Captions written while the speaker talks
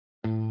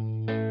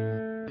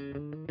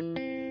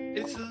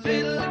a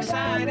little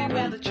exciting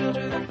when the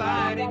children are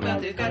fighting,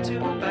 but they've got to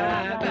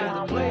abide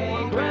by the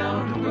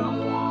playground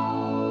rules.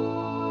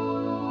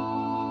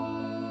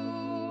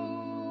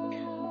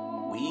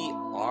 We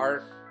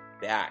are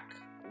back.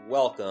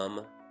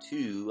 Welcome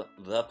to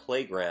the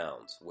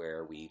playground,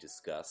 where we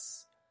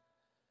discuss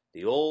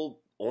the old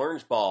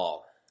orange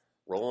ball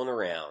rolling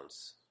around.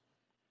 Is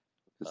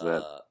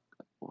that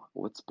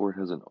what sport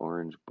has an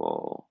orange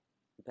ball?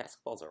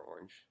 Basketballs are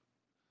orange.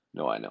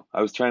 No, I know.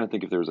 I was trying to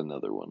think if there was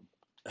another one.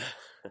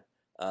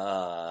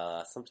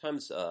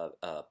 Sometimes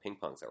ping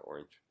pongs are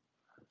orange.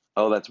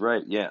 Oh, that's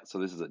right. Yeah. So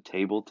this is a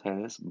table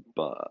tennis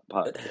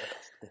podcast.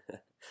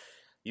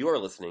 You are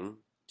listening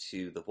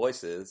to the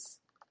voices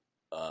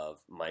of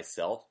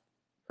myself,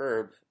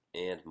 Herb,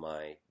 and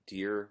my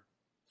dear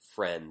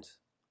friend,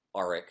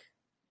 Arik.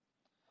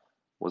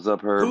 What's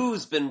up, Herb?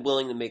 Who's been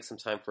willing to make some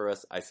time for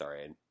us? I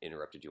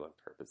interrupted you on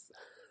purpose.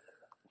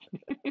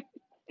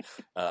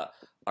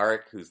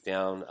 Arik, who's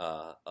down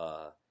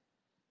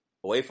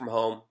away from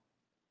home,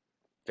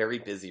 very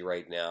busy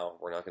right now.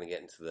 We're not going to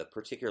get into the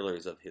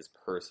particulars of his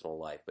personal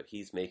life, but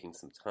he's making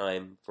some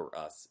time for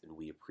us, and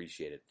we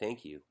appreciate it.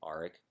 Thank you,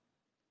 Arik.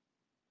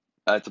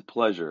 It's a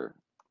pleasure.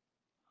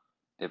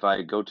 If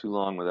I go too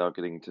long without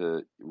getting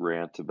to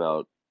rant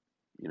about,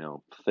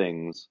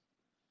 things,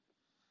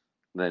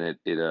 then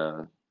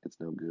it's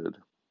no good.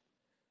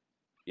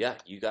 Yeah,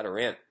 you got a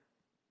rant.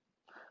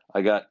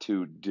 I got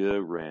to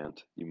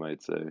rant, you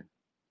might say.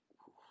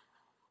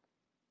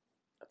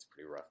 That's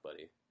pretty rough,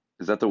 buddy.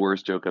 Is that the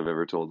worst joke I've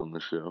ever told on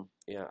the show?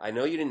 Yeah, I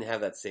know you didn't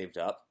have that saved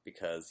up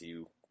because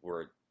you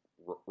were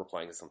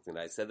replying to something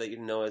that I said that you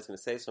didn't know I was going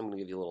to say, so I'm going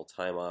to give you a little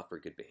time off for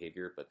good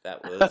behavior, but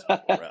that was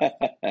rough.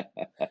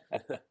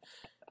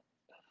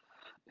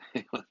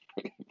 It was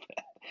pretty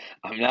bad.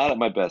 I'm not at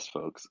my best,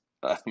 folks.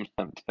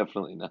 I'm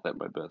definitely not at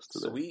my best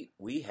today. So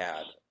we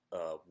had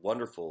a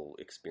wonderful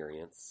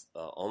experience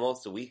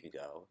almost a week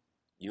ago.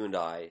 You and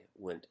I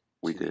went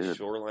to the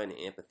Shoreline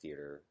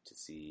Amphitheater to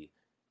see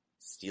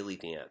Steely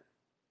Dan.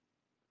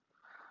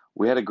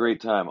 We had a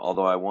great time,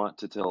 although I want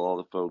to tell all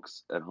the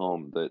folks at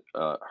home that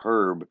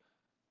Herb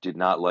did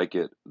not like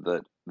it,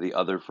 that the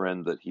other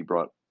friend that he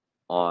brought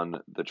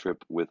on the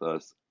trip with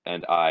us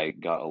and I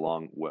got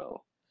along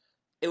well.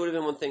 It would have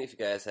been one thing if you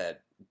guys had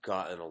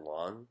gotten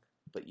along,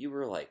 but you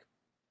were like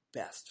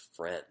best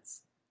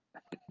friends.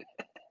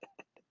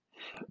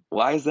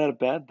 Why is that a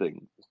bad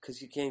thing?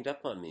 Because you ganged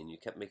up on me and you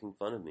kept making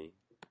fun of me.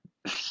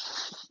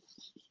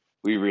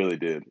 We really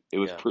did. It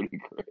was pretty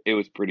great. It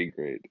was pretty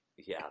great.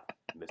 Yeah,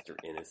 Mr.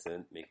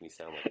 Innocent, make me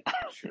sound like a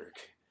jerk.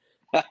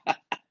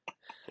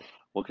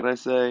 What can I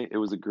say? It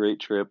was a great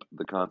trip.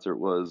 The concert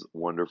was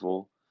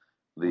wonderful.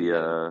 We had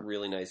a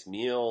really nice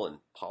meal in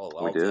Palo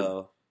Alto. We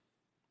did.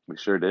 We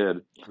sure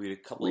did. We had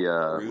a couple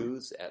of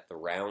brews at the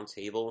round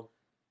table.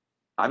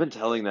 I've been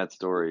telling that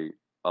story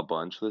a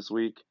bunch this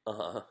week,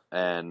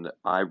 and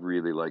I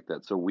really like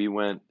that. So we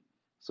went.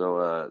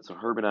 So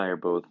Herb and I are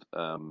both.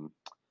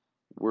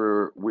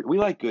 We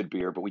like good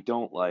beer, but we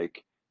don't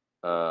like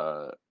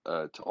to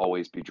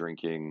always be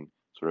drinking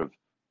sort of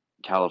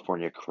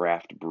California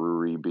craft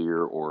brewery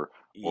beer or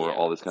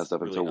all this kind of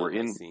stuff. Really, and so we're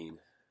in.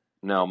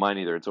 No, mine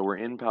either. And so we're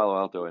in Palo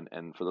Alto,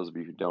 and for those of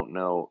you who don't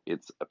know,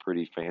 it's a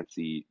pretty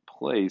fancy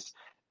place,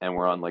 and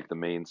we're on like the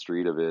main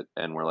street of it,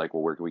 and we're like,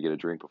 well, where can we get a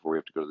drink before we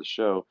have to go to the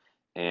show?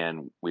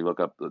 And we look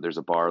up, there's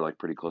a bar like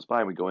pretty close by,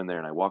 and we go in there,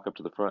 and I walk up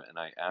to the front, and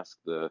I ask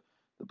the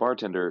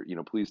bartender,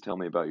 please tell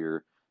me about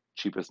your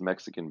cheapest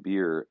Mexican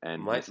beer.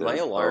 And my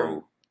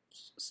alarm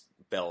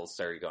bells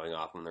started going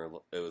off, and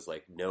it was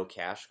like no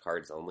cash,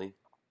 cards only.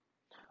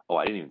 Oh,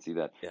 I didn't even see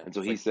that. Yeah, and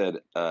so he said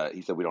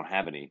we don't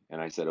have any.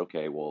 And I said,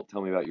 okay, well,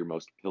 tell me about your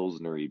most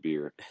Pilsner-y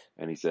beer.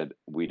 And he said,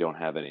 we don't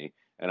have any.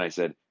 And I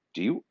said,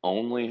 do you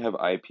only have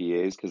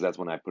IPAs? Because that's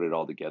when I put it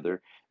all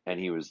together. And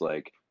he was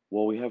like,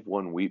 well, we have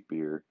one wheat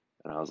beer.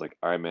 And I was like,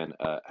 all right, man,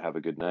 have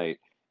a good night.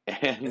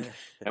 And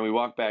we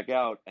walked back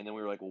out. And then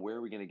we were like, well, where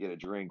are we going to get a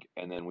drink?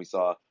 And then we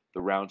saw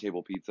the Round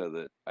Table Pizza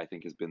that I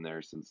think has been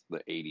there since the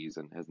 80s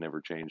and has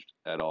never changed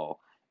at all.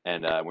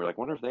 And we're like,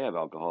 wonder if they have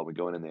alcohol. We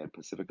go in and they had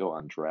Pacifico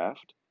on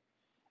draft.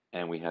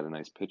 And we had a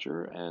nice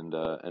pitcher and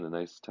a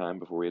nice time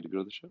before we had to go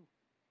to the show.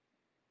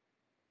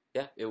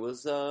 Yeah, it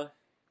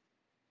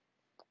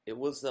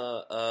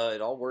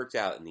all worked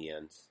out in the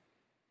end.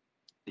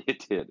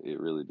 It did. It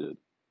really did.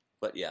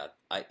 But yeah,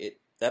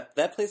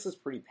 that place was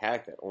pretty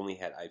packed that only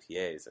had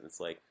IPAs, and it's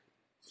like,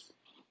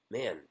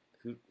 man,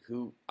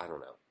 who I don't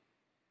know.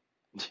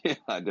 Yeah,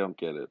 I don't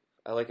get it.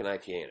 I like an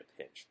IPA in a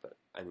pinch, but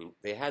I mean,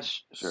 they had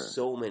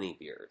so many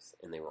beers,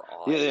 and they were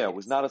all yeah. It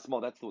was not a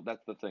small. That's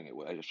the thing.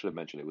 I should have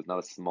mentioned it was not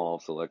a small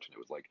selection. It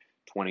was like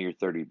 20 or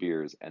 30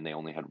 beers, and they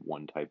only had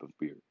one type of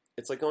beer.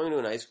 It's like going to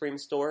an ice cream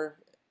store,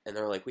 and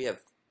they're like, we have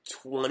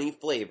 20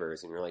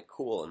 flavors, and you're like,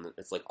 cool, and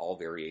it's like all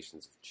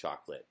variations of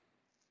chocolate.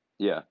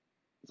 Yeah,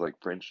 it's like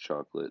French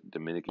chocolate,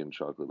 Dominican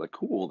chocolate. Like,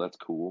 cool, that's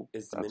cool.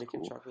 Is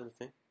Dominican chocolate a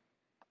thing?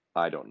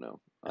 I don't know.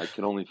 I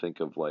can only think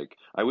of like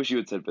I wish you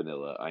had said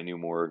vanilla. I knew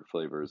more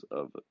flavors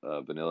of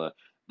vanilla.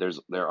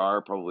 There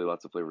are probably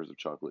lots of flavors of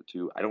chocolate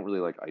too. I don't really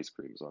like ice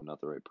cream, so I'm not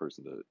the right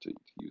person to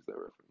use that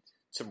reference.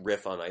 To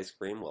riff on ice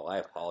cream, well, I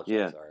Yeah,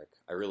 apologize, Ark.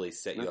 I really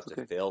set you that's up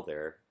to okay. fail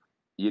there.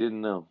 You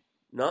didn't know.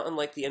 Not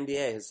unlike the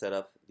NBA has set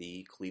up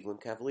the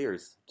Cleveland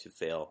Cavaliers to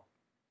fail.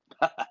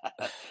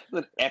 That's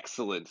an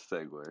excellent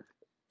segue.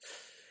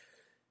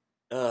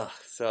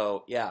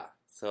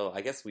 So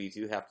I guess we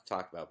do have to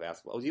talk about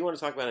basketball. Do you want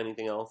to talk about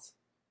anything else?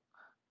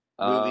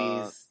 Uh,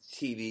 Movies,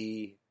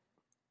 TV,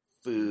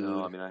 food.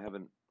 no, I mean I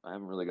haven't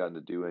really gotten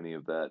to do any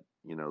of that,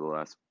 the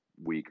last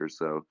week or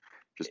so.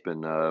 Just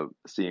been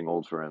seeing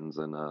old friends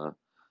and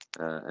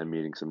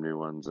meeting some new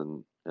ones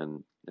and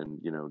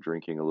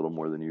drinking a little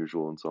more than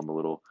usual, and so I'm a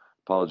little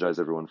apologize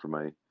everyone for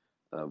my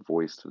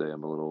voice today.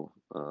 I'm a little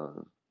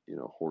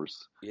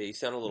hoarse, Yeah, you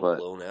sound a little but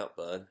blown out,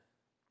 bud.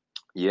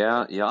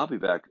 yeah, I'll be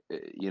back.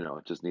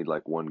 Just need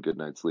like one good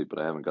night's sleep, but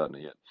I haven't gotten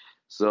it yet.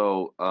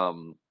 So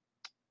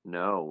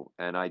no,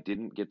 and I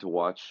didn't get to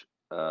watch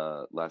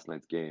last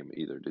night's game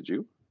either. Did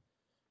you?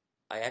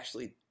 I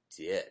actually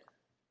did.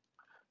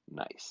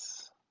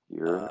 Nice.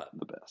 You're Uh,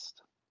 the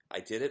best. I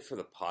did it for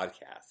the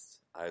podcast.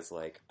 I was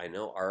like, I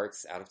know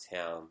Ark's out of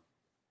town,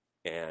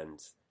 and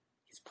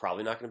he's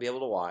probably not going to be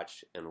able to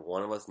watch, and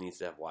one of us needs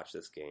to have watched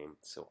this game.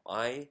 So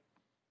I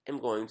am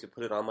going to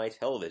put it on my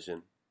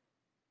television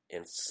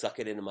and suck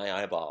it into my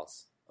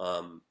eyeballs.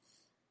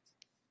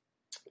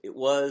 It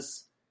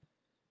was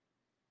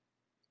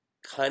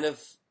kind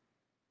of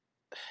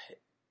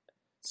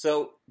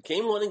so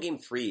game 1 and game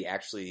 3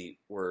 actually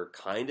were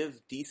kind of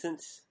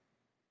decent.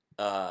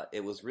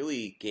 It was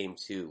really game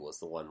 2 was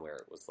the one where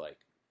it was like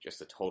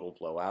just a total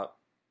blowout.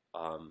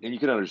 And you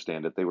can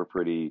understand it. They were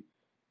pretty,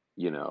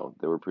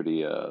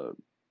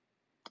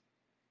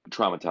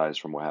 traumatized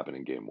from what happened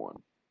in game 1.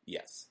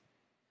 Yes.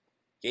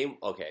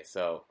 Okay,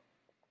 so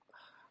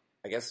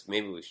I guess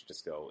maybe we should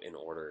just go in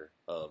order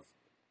of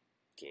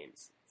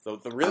games. So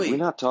Have we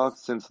not talked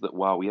since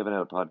wow, we haven't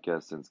had a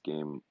podcast since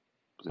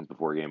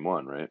before game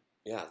 1, right?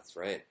 Yeah, that's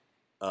right.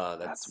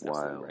 That's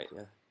absolutely wild. right.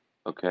 Yeah,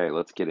 Okay,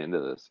 let's get into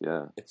this.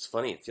 Yeah, it's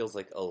funny. It feels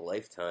like a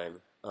lifetime.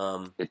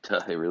 it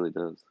really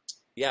does.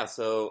 Yeah.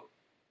 So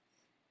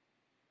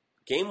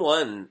game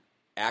 1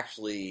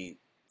 actually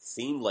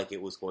seemed like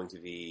it was going to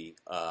be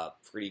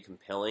pretty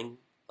compelling.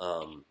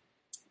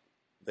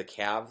 The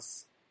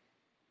Cavs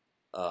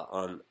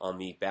on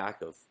the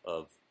back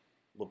of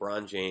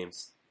LeBron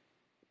James,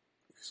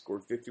 who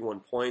scored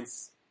 51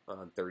 points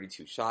on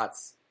 32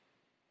 shots.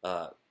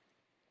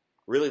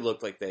 Really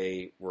looked like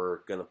they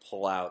were going to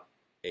pull out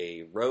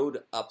a road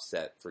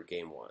upset for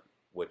game 1,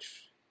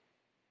 which,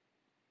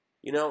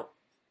 I know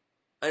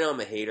I'm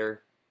a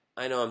hater.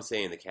 I know I'm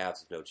saying the Cavs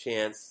have no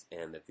chance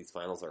and that these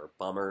finals are a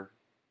bummer.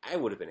 I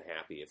would have been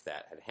happy if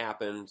that had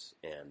happened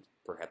and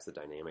perhaps the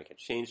dynamic had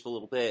changed a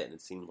little bit and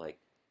it seemed like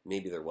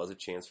maybe there was a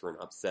chance for an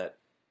upset.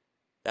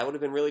 That would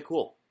have been really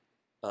cool.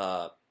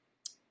 But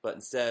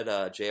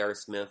instead, J.R.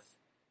 Smith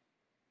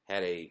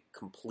had a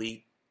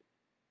complete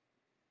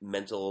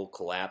mental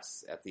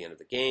collapse at the end of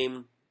the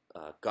game,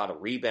 got a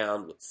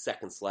rebound with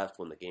seconds left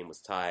when the game was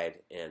tied,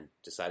 and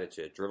decided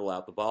to dribble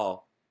out the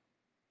ball.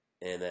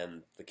 And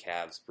then the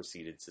Cavs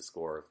proceeded to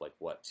score,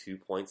 2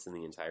 points in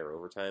the entire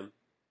overtime?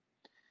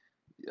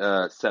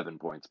 7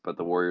 points, but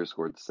the Warriors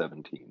scored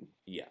 17.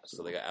 Yeah,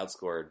 so they got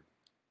outscored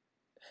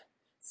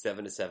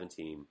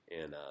 7-17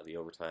 in the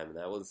overtime, and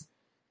that was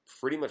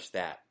pretty much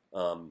that.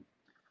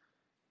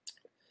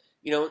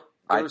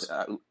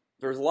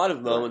 There's a lot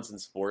of moments in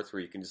sports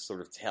where you can just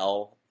sort of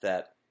tell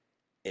that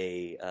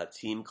a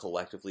team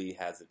collectively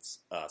has its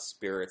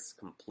spirits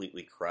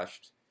completely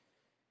crushed.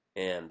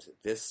 And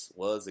this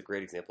was a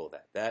great example of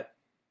that. That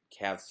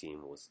Cavs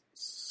team was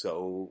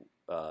so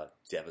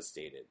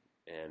devastated.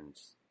 And,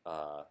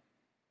 I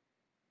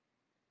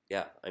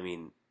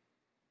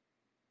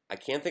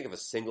can't think of a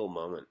single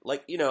moment.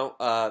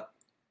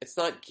 It's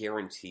not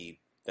guaranteed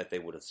that they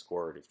would have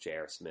scored if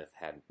J.R. Smith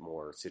had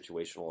more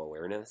situational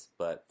awareness,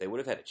 but they would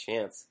have had a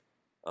chance.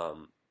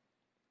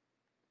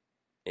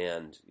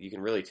 And you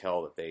can really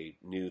tell that they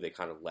knew they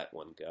kind of let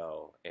one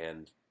go.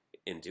 And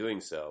in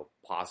doing so,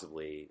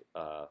 possibly,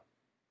 at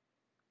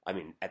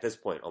this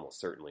point, almost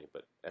certainly,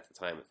 but at the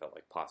time it felt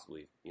like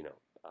possibly,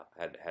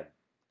 had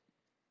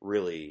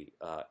really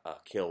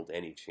killed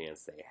any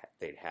chance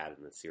they'd had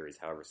in the series,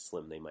 however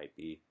slim they might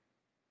be.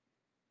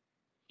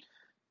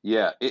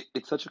 Yeah,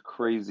 it's such a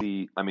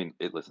crazy.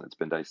 Listen, it's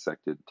been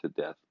dissected to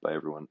death by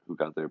everyone who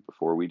got there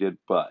before we did,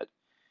 but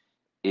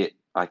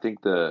I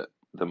think the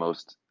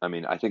most.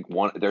 I think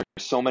there's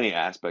so many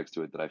aspects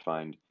to it that I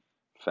find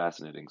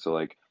fascinating.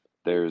 So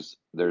there's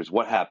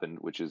what happened,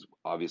 which is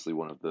obviously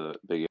one of the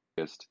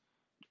biggest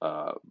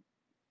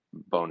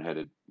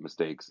boneheaded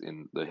mistakes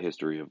in the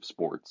history of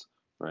sports,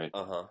 right?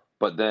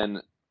 But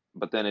then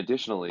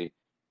additionally,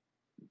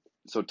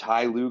 so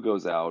Ty Lue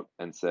goes out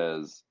and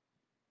says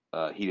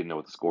he didn't know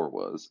what the score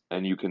was,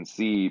 and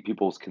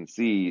people can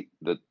see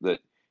that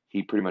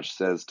he pretty much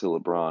says to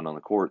LeBron on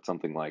the court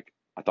something like,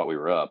 "I thought we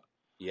were up,"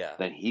 Yeah.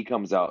 Then he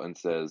comes out and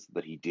says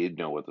that he did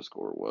know what the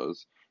score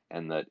was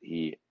and that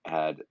he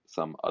had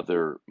some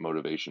other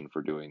motivation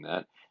for doing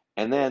that.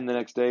 And then the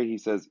next day he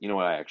says, you know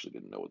what, I actually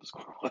didn't know what the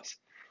score was.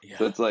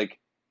 So Yeah. it's like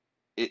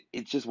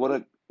it's just what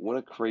a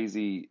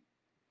crazy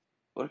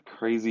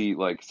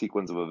like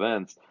sequence of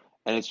events.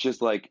 And it's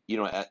just like,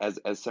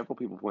 as several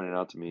people pointed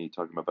out to me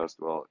talking about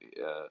basketball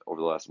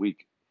over the last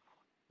week,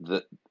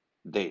 that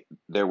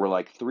there were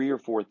like three or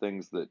four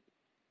things that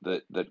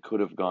could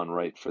have gone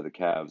right for the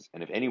Cavs,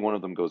 and if any one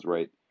of them goes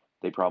right,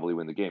 they probably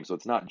win the game. So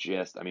it's not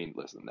just, I mean,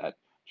 listen, that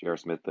J.R.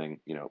 Smith thing,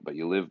 but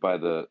you live by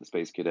the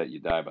Space Cadet, you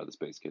die by the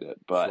Space Cadet.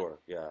 But Sure.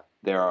 Yeah.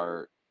 there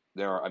are,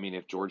 I mean,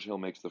 if George Hill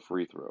makes the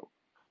free throw,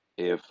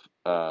 if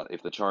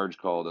the charge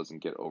call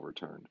doesn't get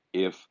overturned,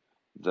 if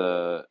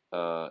they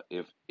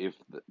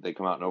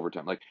come out in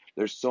overtime, like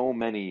there's so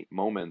many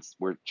moments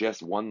where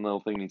just one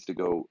little thing needs to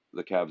go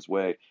the Cavs'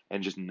 way,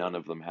 and just none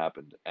of them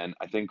happened. And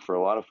I think for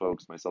a lot of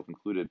folks, myself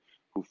included,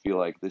 who feel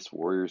like this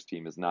Warriors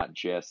team is not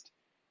just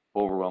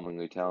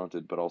overwhelmingly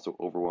talented, but also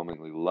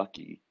overwhelmingly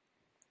lucky.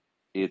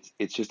 It's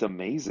just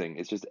amazing.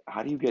 It's just,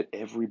 how do you get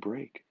every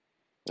break?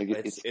 Like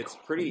It's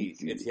pretty.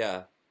 crazy.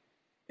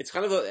 It's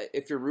kind of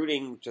if you're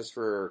rooting just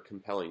for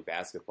compelling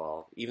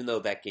basketball, even though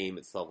that game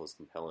itself was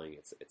compelling,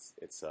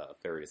 it's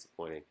very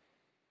disappointing.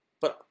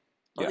 But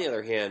on the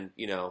other hand,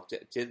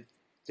 did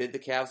the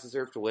Cavs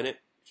deserve to win it?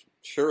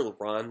 Sure,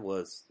 LeBron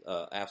was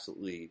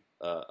absolutely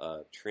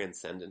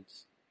transcendent.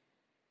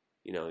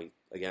 He,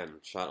 again,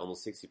 shot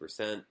almost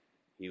 60%.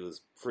 He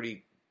was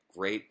pretty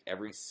great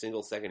every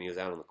single second he was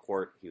out on the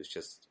court. He was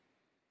just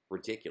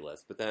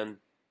ridiculous. But then,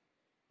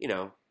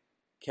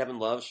 Kevin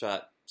Love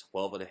shot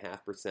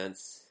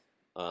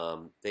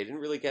 12.5%. They didn't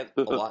really get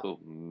a lot. Oh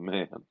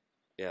man.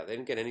 Yeah, they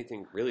didn't get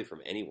anything really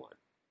from anyone.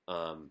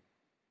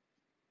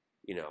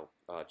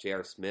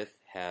 J.R. Smith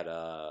had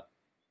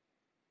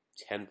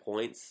 10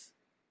 points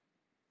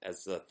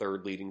as the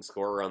third leading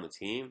scorer on the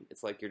team.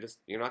 It's like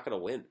you're not going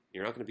to win.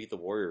 You're not going to beat the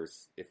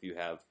Warriors if you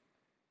have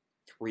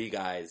three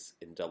guys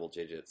in double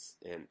digits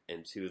and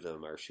two of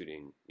them are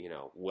shooting,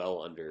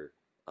 well under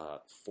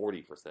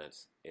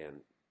 40%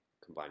 and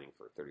combining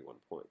for 31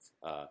 points.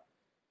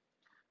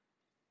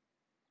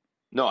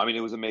 No, I mean,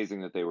 it was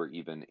amazing that they were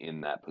even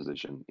in that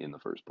position in the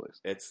first place.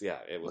 It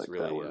was Like,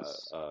 really, that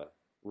was...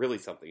 really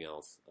something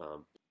else.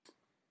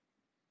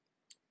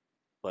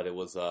 But it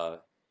was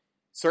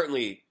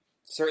certainly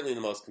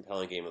the most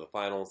compelling game of the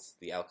finals.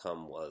 The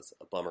outcome was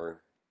a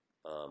bummer.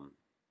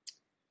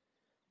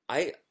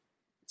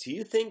 Do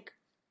you think?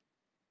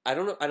 I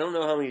don't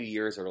know how many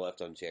years are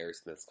left on J.R.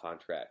 Smith's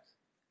contract,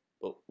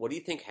 but what do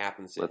you think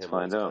happens to Let's him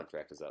when find his out.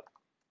 contract is up?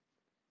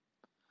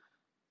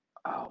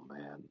 Oh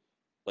man.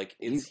 Like,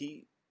 is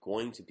he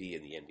going to be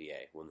in the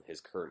NBA when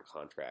his current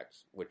contract,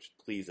 which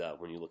please,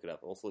 when you look it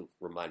up, also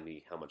remind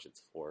me how much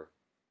it's for.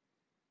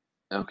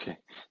 Okay.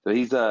 So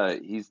he's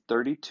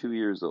 32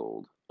 years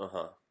old.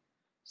 Uh-huh.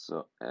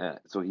 So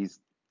he's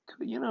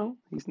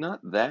he's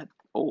not that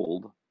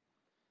old.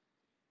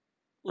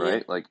 Right?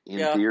 Yeah. Like, in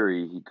Yeah.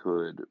 theory he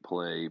could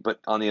play, but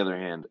on the other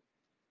hand,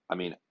 I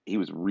mean, he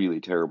was really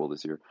terrible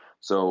this year.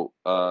 So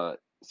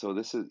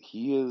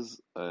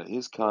his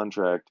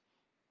contract.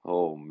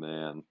 Oh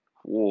man.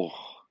 Whoa.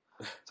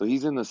 So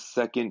he's in the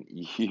second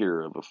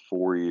year of a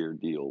 4-year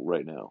deal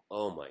right now.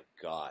 Oh my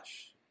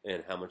gosh.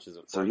 And how much is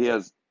it for? So he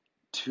has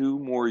 2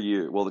 more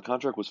years. Well, the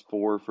contract was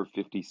 4 for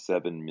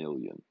 $57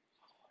 million.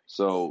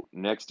 So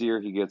next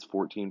year he gets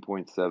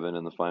 14.7,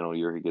 and the final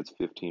year he gets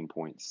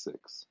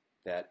 15.6.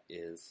 That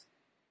is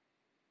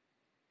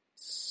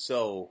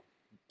so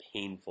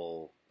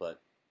painful,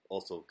 but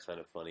also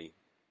kind of funny.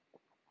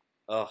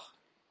 Oh,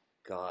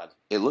 God.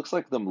 It looks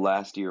like the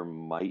last year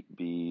might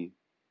be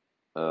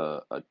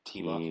a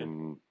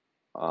Team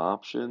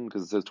option,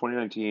 because it says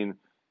 2019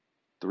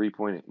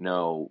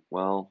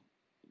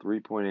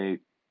 3.8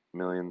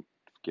 million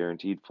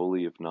guaranteed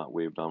fully, if not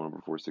waived nominal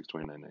before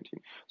 6/29/19.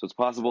 So it's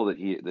possible that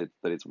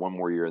it's 1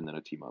 more year and then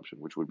a team option,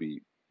 which would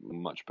be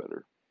much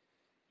better.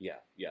 Yeah,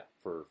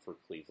 for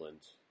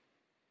Cleveland.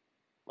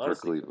 For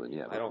Cleveland,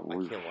 yeah. I can't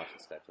watch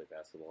this guy play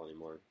basketball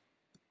anymore.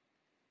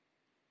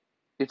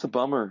 It's a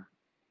bummer.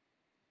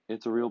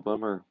 It's a real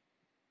bummer.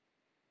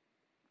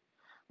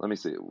 Let me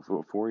see.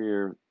 For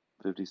 4-year,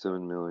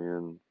 57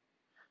 million.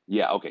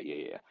 Yeah, okay,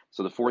 yeah.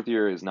 So the 4th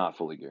year is not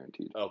fully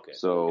guaranteed. Okay.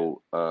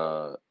 So,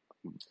 okay.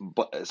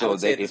 But so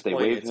if they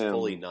waive him, it's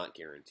fully not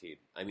guaranteed.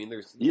 I mean,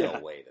 there's no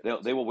way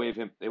that they will waive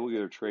him. They will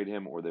either trade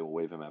him or they will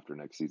waive him after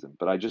next season.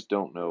 But I just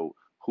don't know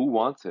who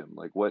wants him.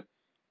 Like, what?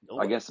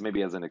 Nobody. I guess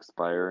maybe as an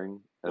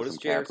expiring, as what some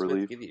does J.R. cap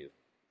relief. Smith give you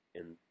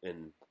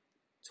in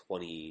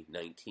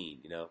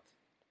 2019?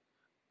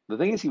 The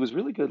thing is, he was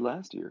really good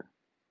last year.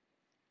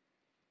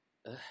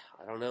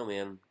 I don't know,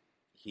 man.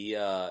 He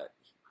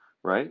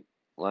right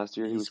last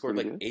year he was scored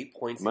like good. 8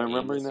 points Am I a game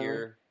remembering this that?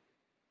 year.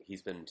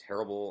 He's been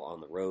terrible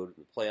on the road in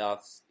the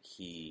playoffs.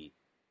 He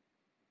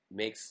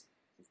makes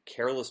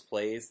careless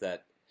plays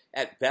that,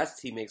 at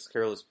best, he makes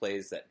careless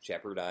plays that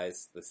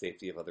jeopardize the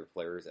safety of other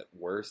players. At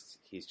worst,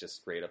 he's just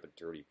straight up a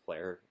dirty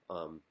player.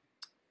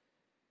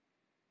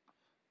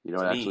 You know,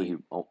 To actually,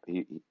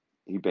 me,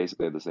 he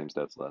basically had the same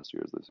stats last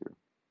year as this year.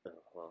 oh,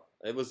 well,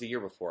 it was the year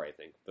before, I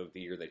think, the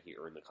year that he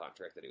earned the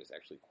contract, that he was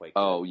actually quite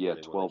good Oh yeah,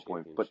 when they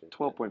won the but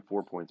championship.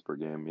 12.4 points per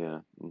game. Yeah.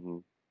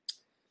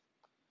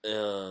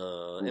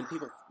 And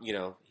people,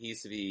 he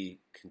used to be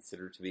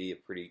considered to be a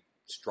pretty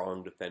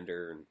strong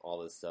defender and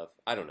all this stuff.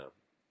 I don't know.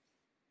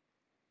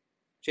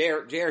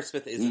 J.R.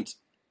 Smith isn't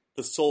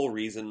the sole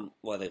reason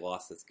why they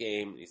lost this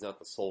game. He's not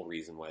the sole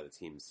reason why the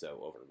team's so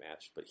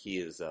overmatched, but he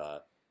is,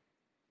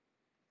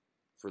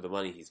 for the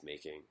money he's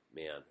making,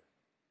 man.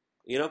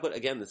 But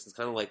again, this is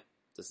kind of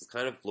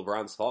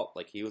LeBron's fault.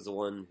 Like, he was the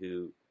one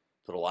who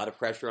put a lot of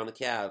pressure on the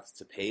Cavs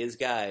to pay his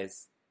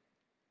guys.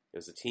 It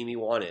was a team he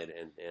wanted,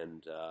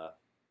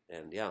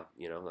 and yeah,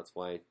 that's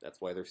why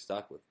they're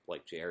stuck with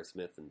like J.R.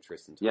 Smith and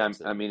Tristan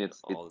Thompson. Yeah, I mean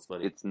all this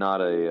money. it's not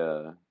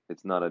a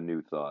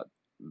new thought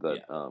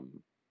that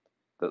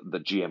the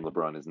GM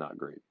LeBron is not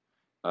great.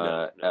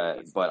 No,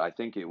 But I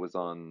think it was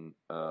on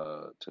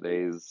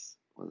today's,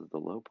 was it the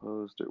Low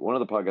Post, or one of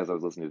the podcasts I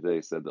was listening to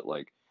today said that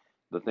like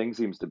the thing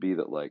seems to be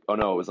that like, oh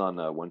no, it was on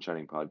One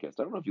Shining Podcast.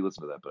 I don't know if you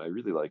listen to that, but I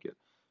really like it.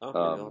 Oh, maybe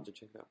I'll have to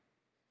check it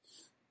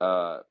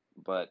out.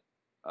 But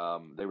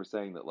they were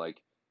saying that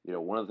like,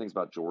 one of the things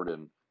about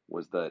Jordan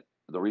was that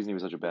the reason he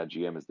was such a bad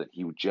GM is that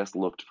he just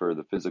looked for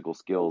the physical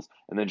skills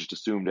and then just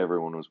assumed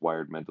everyone was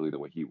wired mentally the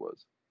way he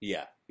was.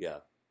 Yeah.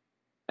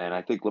 And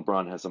I think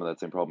LeBron has some of that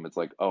same problem. It's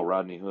like, oh,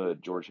 Rodney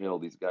Hood, George Hill,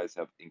 these guys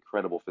have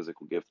incredible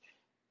physical gifts.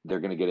 They're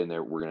going to get in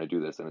there. We're going to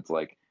do this. And it's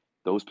like,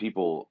 those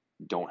people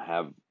don't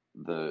have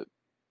the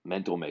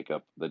mental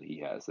makeup that he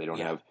has. They don't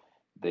have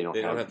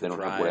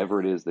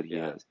whatever it is that he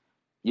has.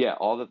 Yeah,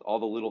 all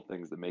the little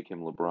things that make him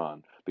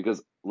LeBron.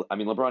 Because I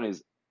mean, LeBron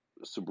is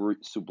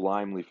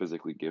sublimely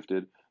physically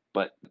gifted,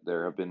 but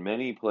there have been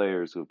many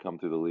players who have come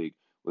through the league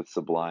with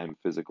sublime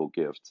physical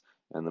gifts,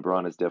 and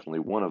LeBron is definitely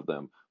one of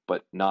them.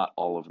 But not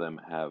all of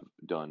them have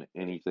done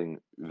anything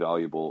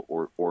valuable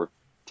or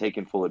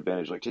taken full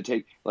advantage. I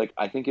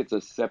think it's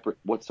a separate.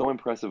 What's so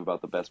impressive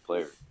about the best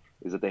players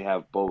is that they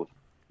have both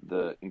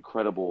the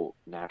incredible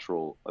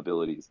natural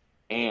abilities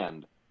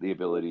and the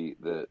ability,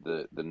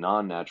 the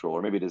non-natural,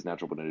 or maybe it is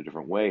natural but in a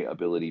different way,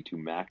 ability to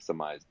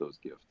maximize those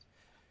gifts.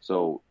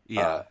 So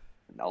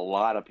a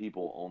lot of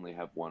people only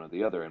have one or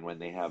the other, and when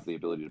they have the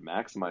ability to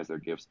maximize their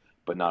gifts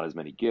but not as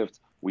many gifts,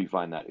 we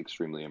find that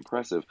extremely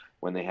impressive.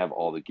 When they have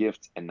all the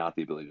gifts and not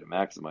the ability to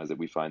maximize it,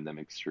 we find them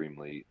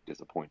extremely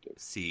disappointing.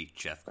 See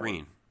Jeff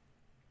Green.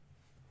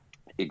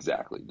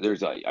 Exactly.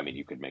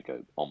 You could make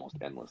an almost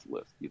endless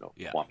list.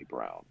 Kwame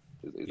Brown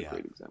is a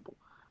great example.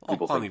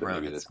 People Kwame think Brown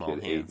maybe had this small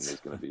kid hands. Aiden is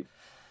going to be.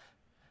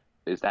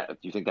 Do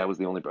you think that was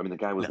the only? I mean, the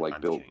guy was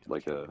built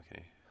like a.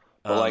 Okay.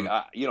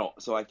 But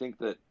so I think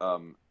that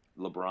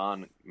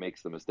LeBron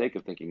makes the mistake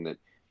of thinking that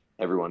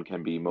everyone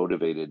can be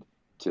motivated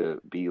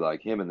to be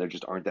like him, and there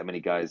just aren't that many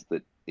guys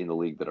that in the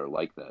league that are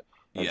like that.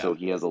 And so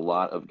he has a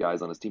lot of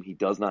guys on his team. He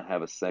does not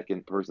have a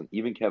second person.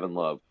 Even Kevin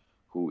Love,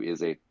 who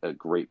is a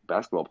great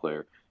basketball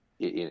player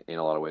in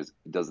a lot of ways,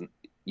 doesn't.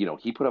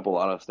 He put up a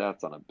lot of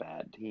stats on a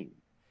bad team.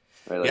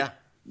 Right?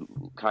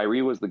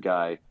 Kyrie was the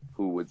guy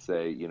who would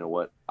say, you know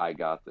what, I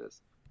got this.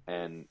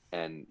 And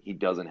he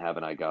doesn't have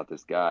an I got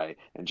this guy.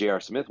 And J.R.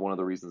 Smith, one of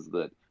the reasons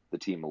that the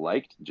team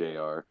liked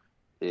J.R.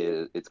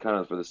 is it's kind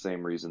of for the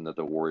same reason that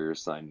the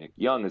Warriors signed Nick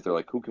Young, is they're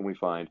like, who can we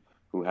find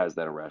who has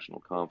that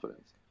irrational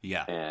confidence?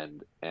 Yeah.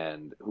 And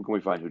who can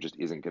we find who just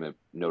isn't going to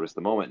notice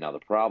the moment? Now, the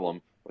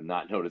problem with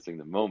not noticing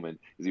the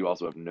moment is you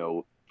also have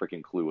no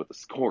freaking clue what the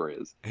score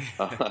is,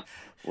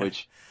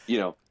 which,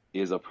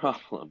 is a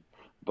problem.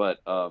 But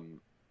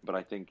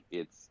I think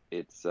it's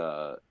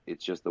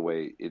just the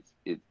way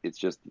it's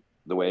just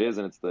the way it is,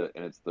 and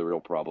it's the real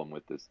problem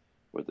with this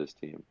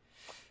team.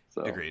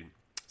 So agreed.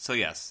 So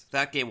yes,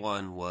 that game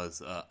one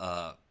was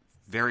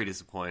very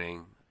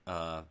disappointing,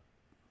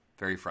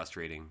 very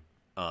frustrating,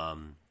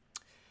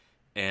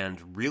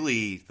 and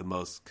really the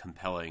most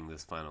compelling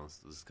this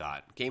finals has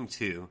got. Game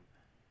two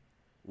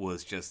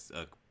was just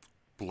a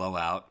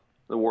blowout.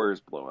 The Warriors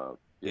blowout.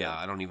 Yeah,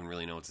 I don't even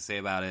really know what to say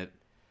about it.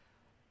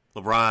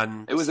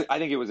 LeBron. I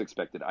think it was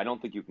expected. I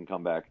don't think you can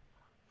come back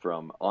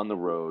from on the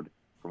road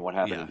from what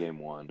happened in game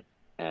one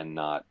and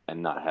not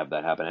have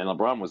that happen. And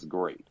LeBron was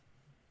great.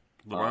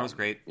 LeBron was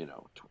great.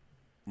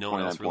 No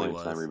one else really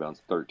was. 9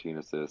 rebounds, 13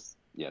 assists.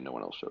 Yeah, no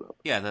one else showed up.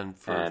 Yeah, then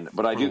for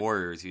the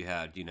Warriors, you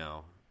had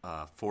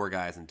 5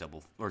 guys in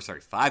double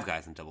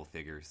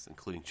figures,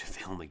 including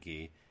JaVale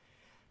McGee.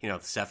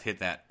 Steph hit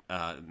that,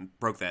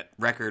 broke that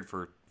record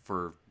for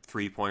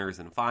 3-pointers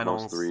in the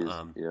finals. Most threes.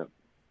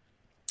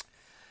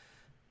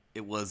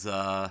 It was,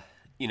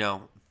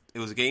 it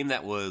was a game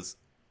that was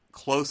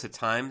close at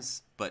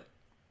times, but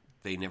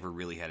they never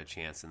really had a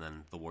chance, and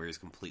then the Warriors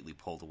completely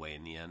pulled away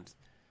in the end.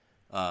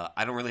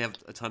 I don't really have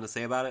a ton to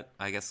say about it.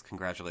 I guess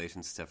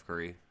congratulations, Steph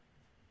Curry.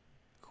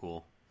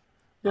 Cool.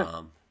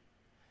 Yeah.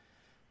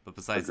 But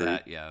besides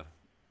that,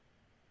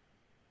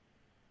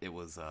 it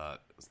was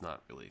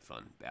not really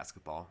fun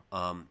basketball.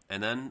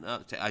 And then,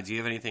 do you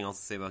have anything else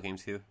to say about Game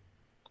 2?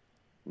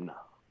 No.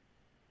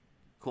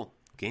 Cool.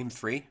 Game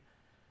 3,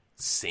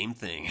 same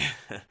thing.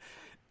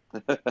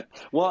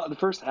 Well, the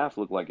first half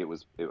looked like it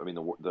was. I mean,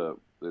 the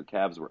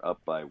Cavs were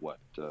up by what,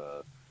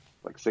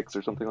 like 6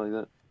 or something like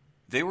that.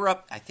 They were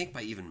up, I think,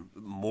 by even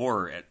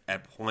more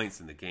at points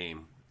in the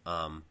game.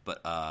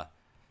 But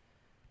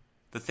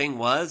the thing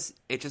was,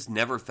 it just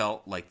never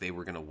felt like they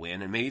were going to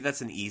win. And maybe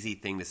that's an easy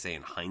thing to say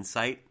in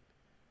hindsight.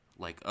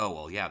 Like, oh,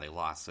 well, yeah, they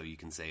lost. So you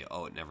can say,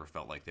 oh, it never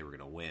felt like they were going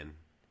to win.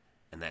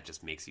 And that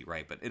just makes you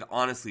right. But it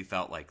honestly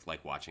felt like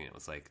watching it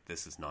was like,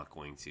 this isn't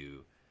going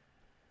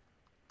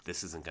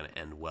to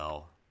end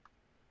well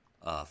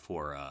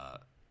for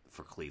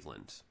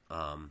Cleveland.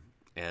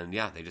 And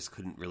yeah, they just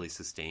couldn't really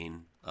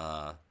sustain,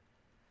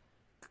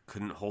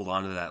 couldn't hold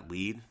on to that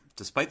lead,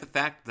 despite the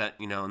fact that,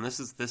 and this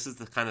is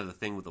the kind of the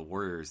thing with the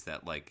Warriors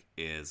that like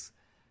is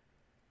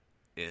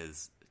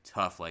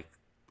tough. Like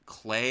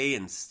Clay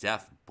and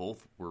Steph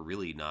both were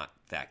really not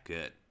that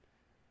good.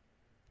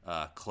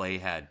 Clay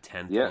had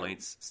 10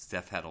 points,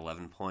 Steph had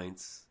 11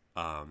 points.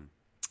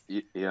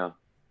 Yeah,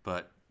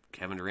 but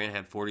Kevin Durant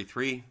had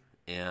 43,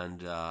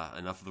 and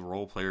enough of the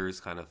role players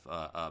kind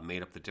of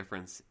made up the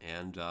difference.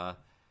 And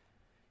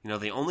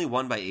they only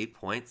won by 8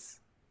 points.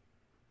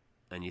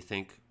 And you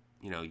think,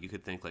 you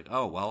could think like,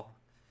 oh well,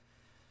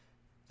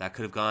 that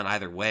could have gone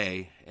either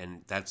way,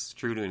 and that's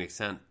true to an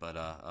extent. But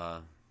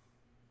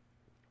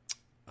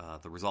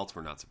the results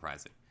were not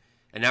surprising.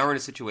 And now we're in a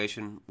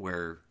situation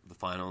where the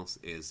finals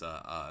is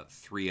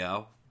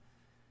 3-0,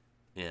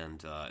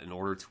 and in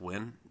order to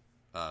win,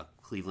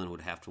 Cleveland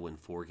would have to win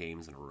 4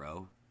 games in a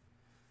row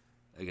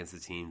against a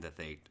team that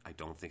I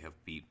don't think have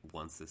beat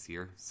once this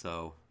year.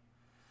 So,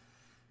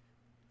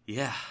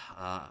 yeah,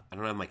 I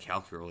don't have my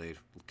calculator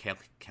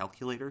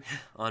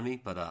on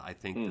me, but I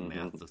think the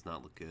math does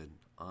not look good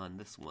on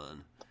this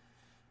one.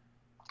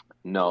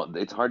 No,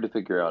 it's hard to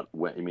figure out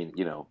when. I mean,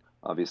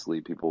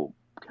 obviously people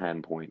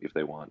can point if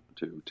they want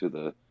to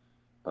the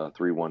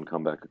 3-1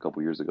 comeback a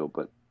couple years ago,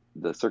 but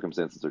the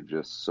circumstances are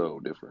just so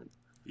different.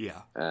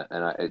 Yeah,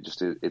 and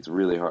it's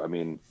really hard. I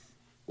mean,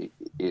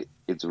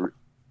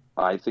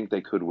 I think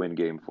they could win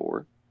Game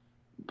 4,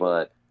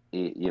 but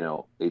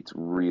it's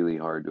really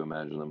hard to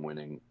imagine them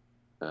winning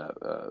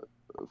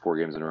 4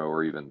 games in a row,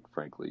 or even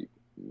frankly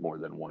more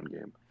than 1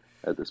 game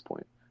at this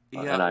point.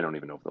 Yeah. And I don't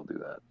even know if they'll do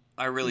that.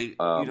 I really,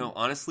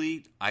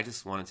 honestly, I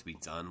just want it to be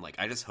done. Like,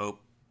 I just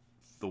hope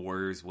the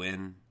Warriors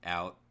win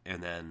out,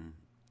 and then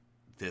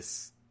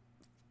this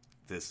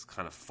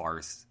kind of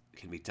farce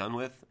can be done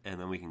with, and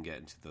then we can get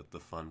into the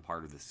fun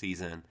part of the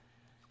season.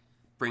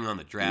 Bring on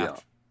the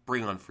draft,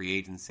 bring on free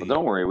agency. Well,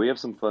 don't worry, we have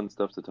some fun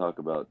stuff to talk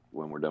about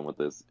when we're done with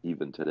this,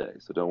 even today.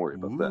 So don't worry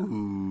about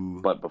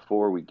that. But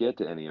before we get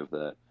to any of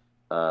that,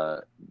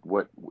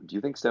 what do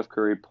you think Steph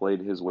Curry played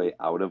his way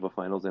out of a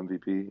Finals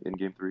MVP in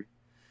Game 3?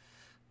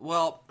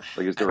 Well,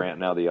 like, is Durant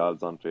now the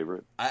odds-on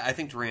favorite? I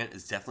think Durant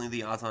is definitely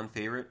the odds-on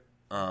favorite.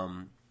 I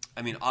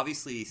mean,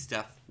 obviously,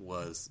 Steph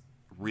was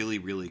really,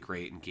 really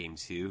great in Game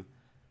 2.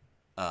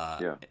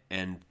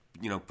 And,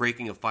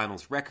 breaking a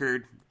finals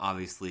record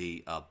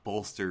obviously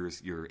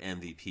bolsters your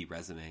MVP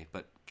resume.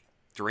 But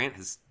Durant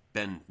has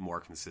been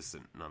more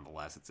consistent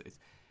nonetheless. It's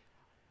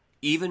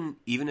even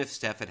if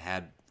Steph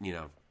had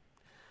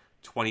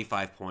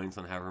 25 points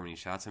on however many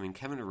shots. I mean,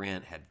 Kevin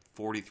Durant had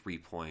 43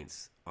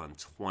 points on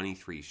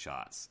 23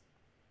 shots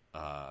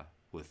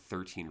with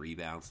 13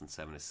 rebounds and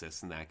 7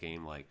 assists in that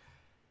game. Like,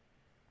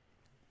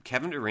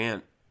 Kevin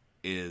Durant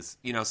is,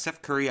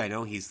 Steph Curry, I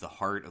know he's the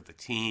heart of the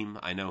team.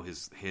 I know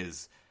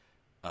his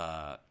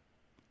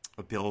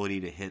ability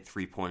to hit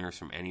 3-pointers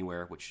from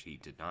anywhere, which he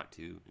did not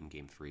do in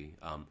Game 3.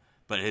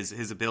 But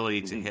his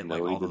ability to hit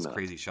all those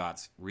crazy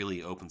shots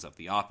really opens up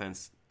the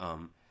offense.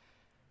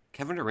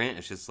 Kevin Durant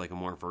is just like a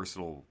more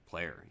versatile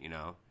player,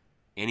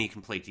 and he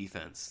can play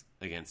defense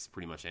against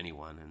pretty much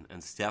anyone.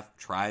 And Steph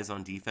tries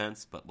on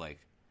defense, but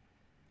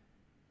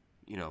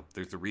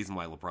there's a reason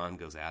why LeBron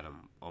goes at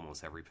him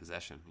almost every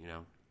possession,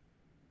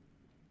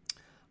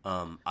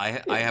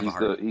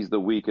 He's the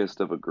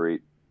weakest of a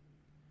great,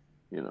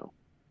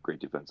 great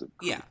defensive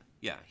crew.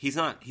 Yeah. He's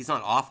not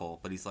awful,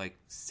 but he's like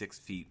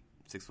 6'1",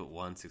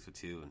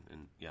 6'2",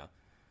 and yeah.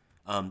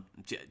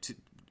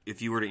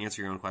 If you were to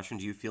answer your own question,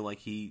 do you feel like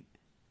he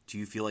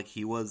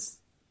was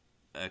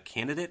a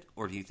candidate,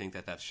 or do you think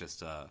that that's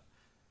just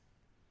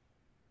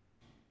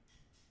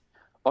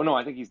Oh no,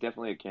 I think he's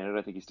definitely a candidate.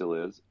 I think he still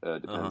is.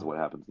 Depends what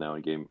happens now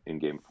in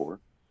Game 4.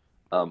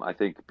 I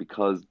think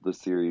because the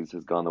series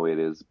has gone the way it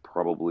is,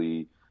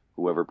 probably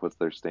whoever puts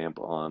their stamp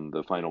on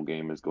the final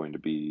game is going to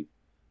be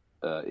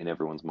in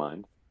everyone's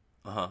mind.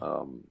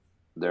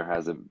 There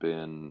hasn't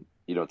been,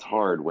 it's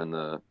hard when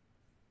the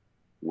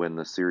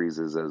series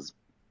is as,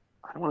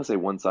 I don't want to say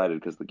one-sided,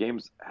 because the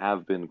games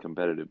have been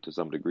competitive to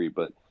some degree,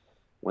 but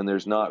when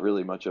there's not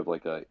really much of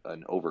like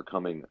an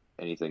overcoming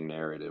anything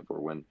narrative, or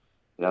when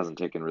it hasn't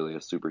taken really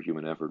a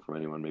superhuman effort from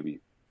anyone, maybe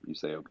you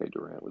say, okay,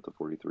 Durant with the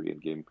 43 in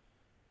Game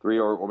 3,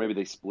 or maybe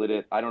they split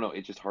it. I don't know.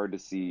 It's just hard to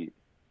see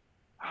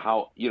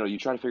how, you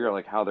try to figure out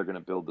like how they're going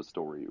to build the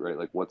story, right?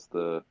 Like what's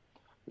the,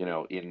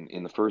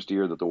 in the first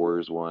year that the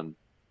Warriors won,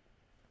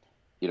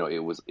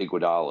 it was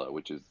Iguodala,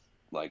 which is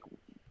like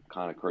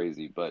kind of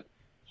crazy, but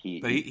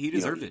But he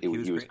deserved it. He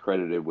was great.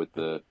 credited with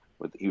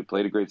he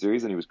played a great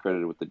series, and he was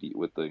credited with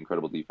the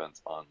incredible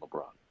defense on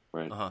LeBron,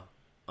 right?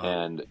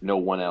 And no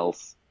one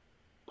else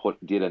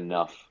did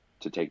enough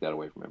to take that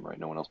away from him, right?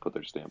 No one else put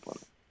their stamp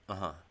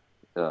on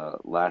it.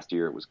 Last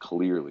year it was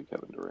clearly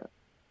Kevin Durant,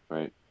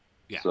 right?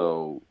 Yeah.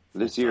 So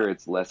this year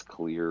it's less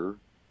clear.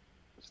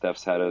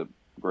 Steph's had a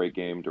great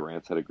game.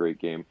 Durant's had a great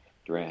game.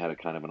 Durant had a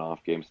kind of an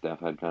off game. Steph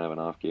had kind of an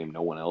off game.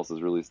 No one else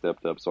has really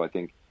stepped up. So I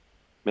think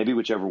maybe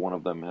whichever one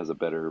of them has a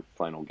better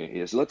final game.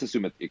 Yeah, so let's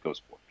assume it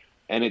goes 4.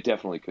 And it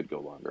definitely could go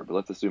longer, but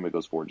let's assume it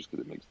goes 4 just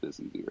because it makes this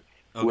easier.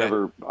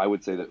 Okay. I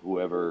would say that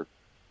whoever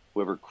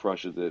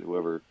crushes it,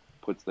 whoever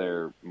puts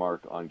their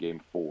mark on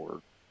game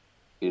 4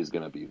 is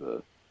going to be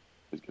the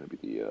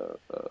MVP.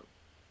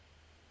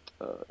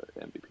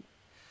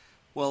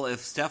 Well, if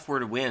Steph were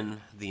to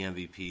win the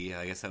MVP,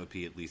 I guess that would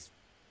be at least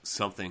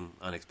something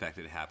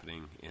unexpected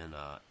happening in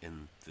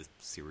the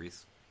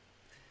series,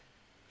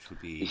 which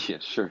would be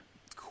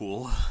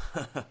cool.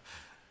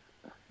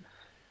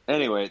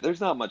 Anyway, there's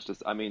not much to.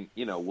 I mean,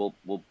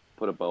 we'll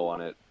put a bow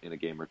on it in a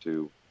game or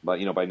two, but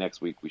by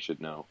next week we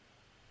should know.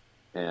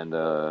 And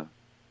I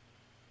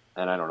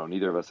don't know.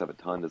 Neither of us have a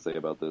ton to say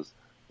about this.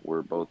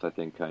 We're both, I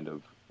think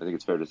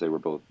it's fair to say we're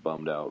both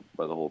bummed out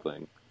by the whole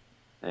thing,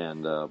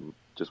 and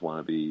just want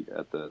to be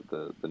at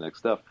the next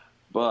stuff.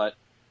 But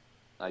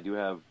I do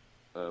have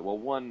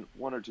one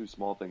or two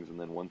small things, and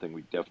then one thing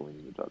we definitely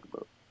need to talk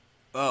about.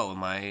 Oh,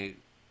 am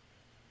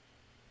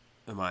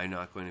I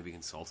not going to be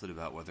consulted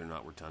about whether or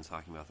not we're done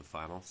talking about the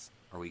finals?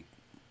 Are we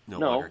no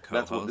longer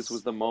co-hosts? This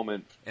was the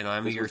moment. And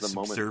I'm your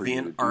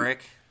subservient, Arik.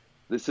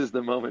 This is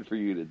the moment for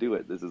you to do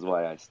it. This is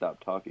why I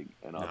stopped talking,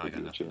 and I'll give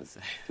you a chance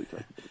to talk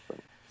about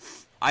it.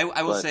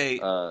 I will say,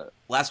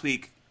 last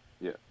week,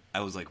 I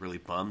was really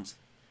bummed,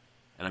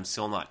 and I'm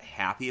still not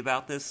happy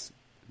about this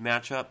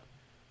matchup.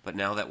 But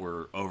now that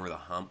we're over the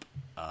hump,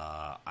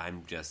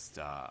 I'm just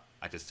I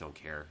just don't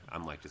care.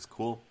 I'm just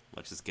cool.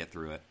 Let's just get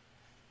through it.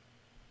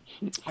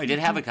 I did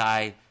have a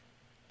guy.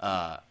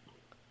 I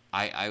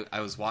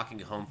was walking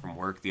home from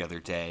work the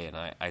other day, and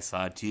I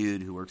saw a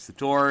dude who works the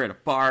door at a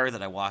bar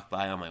that I walked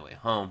by on my way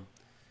home.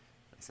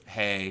 I said,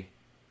 "Hey,"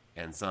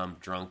 and some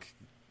drunk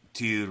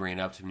dude ran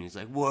up to me. He's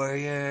like,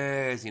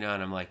 "Warriors," and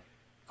I'm like,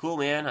 "Cool,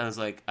 man." I was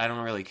like, "I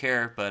don't really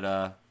care,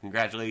 but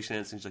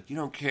congratulations." And he's like, "You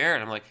don't care?"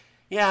 And I'm like,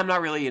 "Yeah, I'm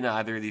not really into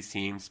either of these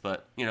teams,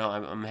 but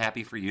I'm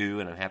happy for you,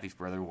 and I'm happy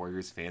for other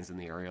Warriors fans in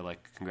the area.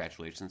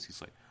 Congratulations."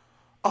 He's like,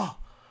 "Oh,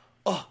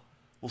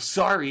 well,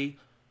 sorry.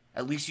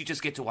 At least you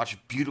just get to watch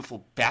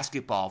beautiful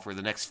basketball for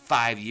the next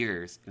 5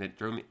 years." And it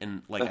drew me,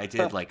 and I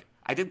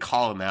did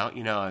call him out.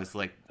 I was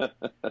like,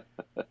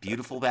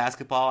 beautiful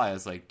basketball. I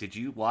was like, did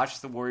you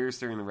watch the Warriors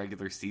during the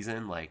regular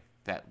season?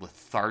 That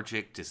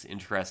lethargic,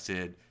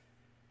 disinterested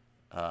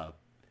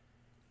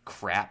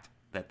crap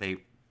that they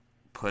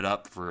put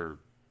up for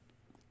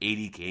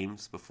 80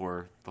 games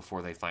before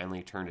they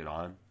finally turned it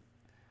on.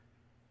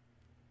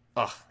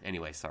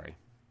 Anyway, sorry.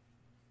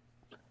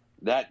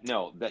 That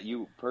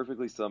you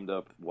perfectly summed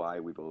up why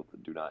we both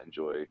do not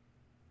enjoy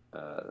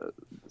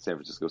San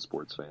Francisco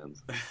sports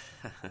fans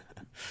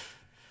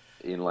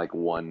in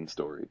one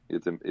story.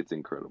 It's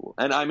incredible.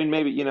 And I mean,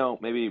 maybe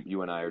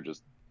you and I are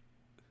just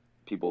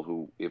people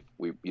who, if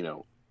we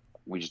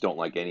we just don't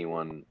like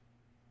anyone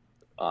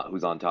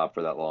who's on top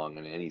for that long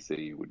in any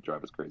city would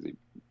drive us crazy.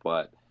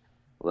 But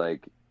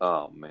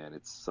oh man,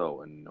 it's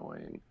so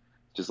annoying.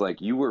 Just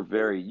you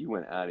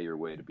went out of your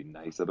way to be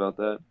nice about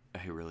that.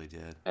 I really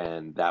did.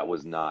 And that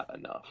was not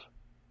enough.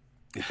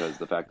 Because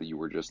the fact that you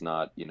were just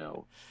not,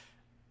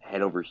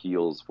 head over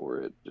heels for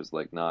it, just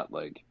not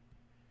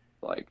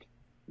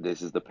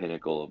this is the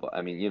pinnacle of,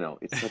 I mean,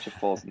 it's such a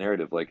false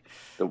narrative.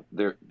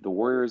 The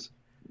Warriors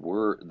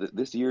were,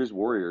 this year's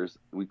Warriors,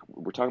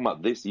 we're talking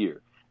about this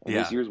year. And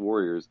this year's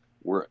Warriors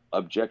were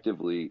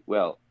objectively,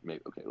 let's not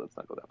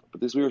go that far.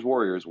 But this year's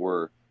Warriors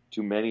were,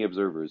 to many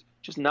observers,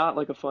 just not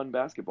a fun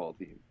basketball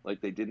team.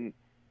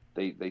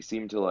 They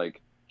seem to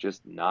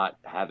just not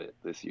have it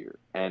this year.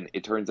 And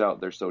it turns out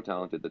they're so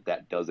talented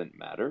that doesn't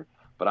matter.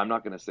 But I'm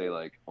not going to say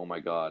oh my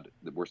God,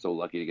 we're so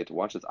lucky to get to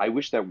watch this. I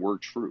wish that were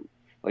true.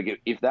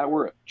 If that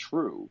were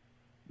true,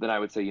 then I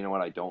would say, you know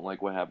what, I don't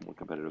like what happened with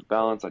competitive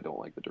balance. I don't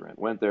like that Durant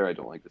went there. I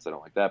don't like this. I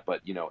don't like that.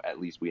 But, at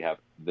least we have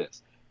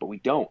this. But we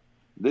don't.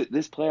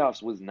 This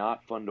playoffs was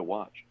not fun to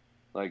watch.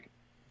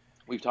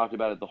 We've talked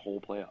about it the whole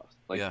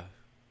playoffs.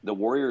 The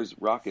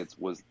Warriors-Rockets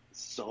was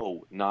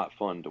so not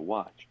fun to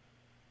watch.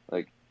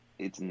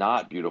 It's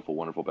not beautiful,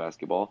 wonderful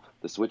basketball.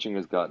 The switching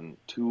has gotten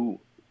too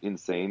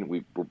insane.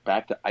 We're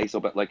back to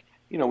ISO, but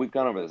we've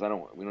gone over this.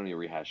 We don't need to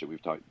rehash it.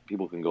 We've talked.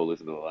 People can go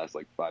listen to the last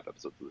 5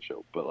 episodes of the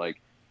show. But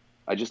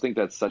I just think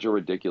that's such a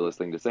ridiculous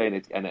thing to say,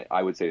 and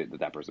I would say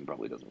that person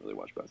probably doesn't really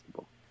watch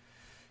basketball.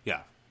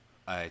 Yeah,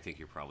 I think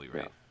you're probably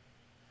right.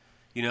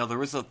 Yeah. There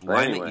was a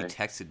line that you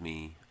texted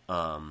me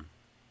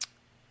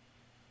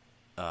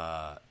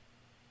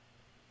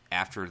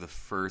after the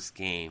first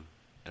game.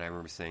 And I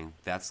remember saying,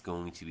 that's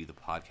going to be the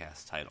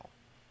podcast title.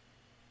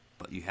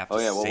 But you have to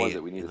say it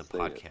in the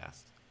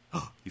podcast.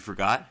 Oh, you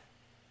forgot?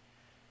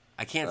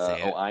 I can't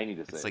say it. I need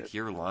to say It's it. like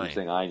your You're line.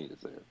 saying I need to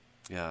say it.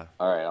 Yeah.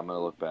 All right, I'm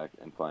gonna look back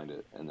and find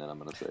it, and then I'm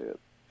gonna say it.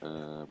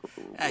 You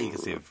can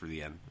save it for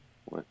the end.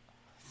 What?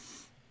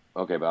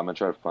 Okay, but I'm gonna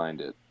try to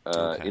find it.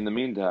 Okay. In the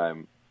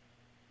meantime,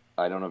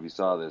 I don't know if you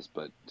saw this,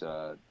 but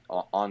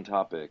on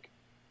topic,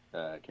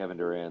 Kevin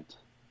Durant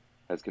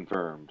has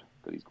confirmed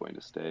that he's going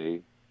to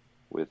stay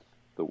with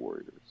the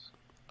Warriors.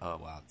 Oh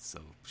wow, it's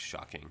so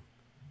shocking.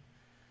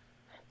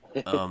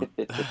 Did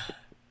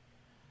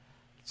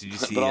you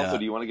see? But also,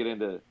 do you want to get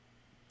into?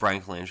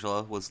 Brian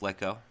Colangelo was let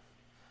go.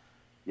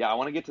 Yeah, I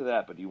want to get to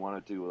that, but do you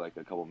want to do like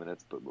a couple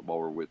minutes, but while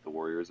we're with the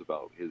Warriors,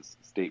 about his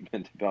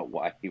statement about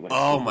why he went?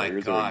 Oh to the my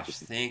Warriors, gosh! or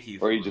just, Thank you. Or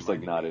for are you just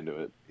like reminding not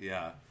me. into it?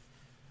 Yeah.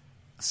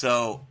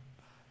 So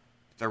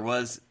there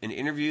was an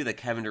interview that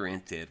Kevin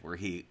Durant did where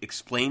he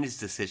explained his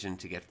decision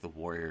to get to the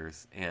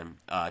Warriors, and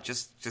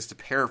just to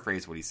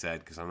paraphrase what he said,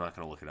 because I'm not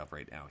going to look it up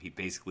right now. He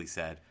basically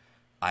said,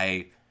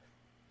 "I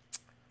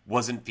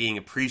wasn't being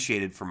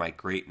appreciated for my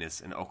greatness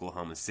in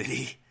Oklahoma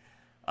City."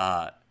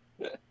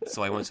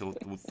 So I went to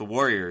the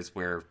Warriors,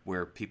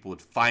 where people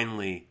would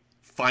finally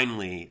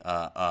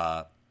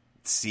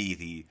see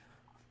the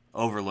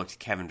overlooked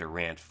Kevin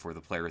Durant for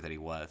the player that he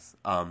was.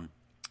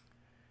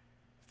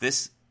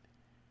 This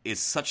is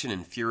such an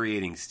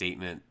infuriating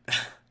statement.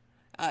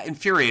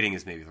 Infuriating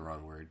is maybe the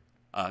wrong word,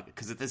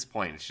 because at this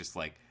point it's just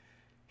like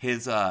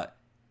his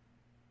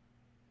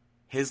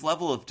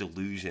level of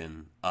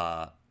delusion,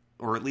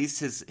 or at least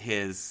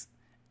his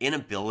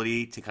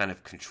inability to kind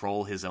of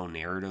control his own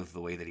narrative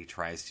the way that he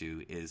tries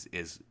to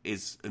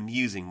is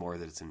amusing more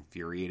than it's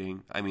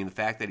infuriating. I mean, the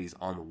fact that he's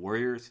on the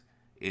Warriors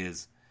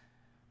is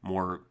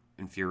more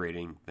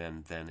infuriating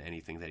than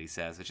anything that he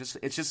says.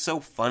 It's just so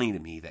funny to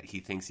me that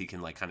he thinks he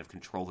can like kind of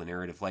control the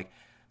narrative. Like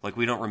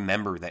we don't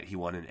remember that he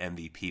won an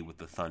MVP with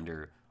the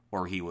Thunder,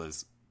 or he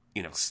was,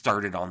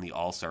 started on the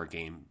All-Star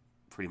game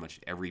pretty much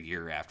every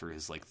year after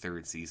his like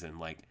third season.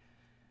 Like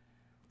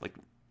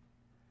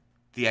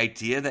the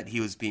idea that he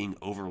was being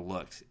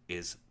overlooked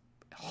is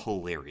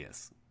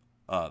hilarious.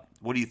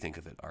 What do you think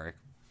of it, Arik?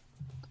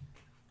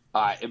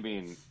 I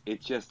mean,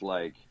 it's just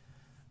like,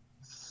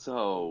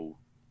 so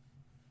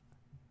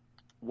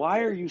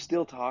why are you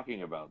still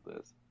talking about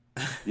this?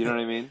 You know what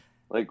I mean?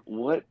 Like,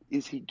 what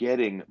is he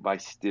getting by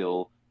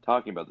still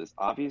talking about this?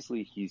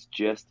 Obviously, he's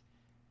just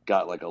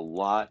got like a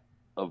lot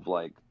of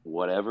like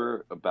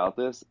whatever about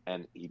this,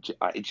 and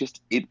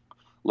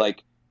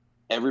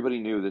everybody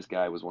knew this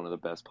guy was one of the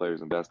best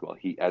players in basketball.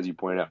 He, as you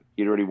pointed out,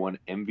 he'd already won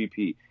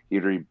MVP.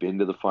 He'd already been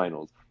to the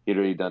finals. He'd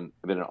already been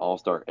an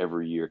All-Star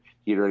every year.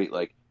 He'd already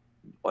like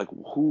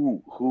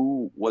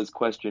who was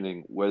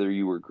questioning whether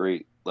you were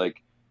great?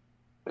 Like,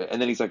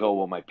 and then he's like, oh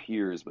well, my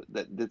peers, but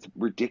that's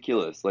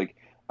ridiculous. Like,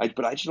 I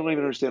just don't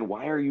even understand,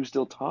 why are you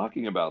still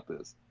talking about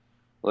this?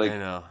 Like, I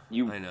know.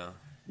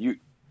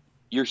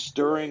 You're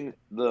stirring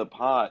the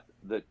pot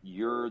that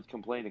you're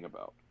complaining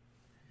about.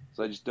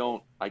 So I just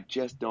don't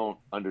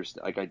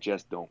understand. Like, I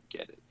just don't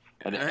get it.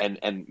 And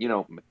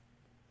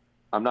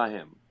I'm not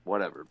him,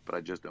 whatever, but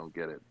I just don't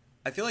get it.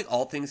 I feel like,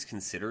 all things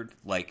considered,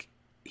 like,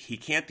 he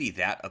can't be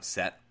that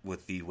upset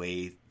with the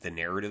way the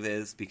narrative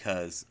is,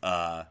 because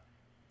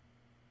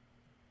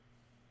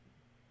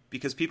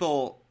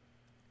people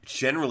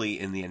generally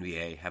in the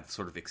NBA have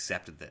sort of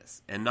accepted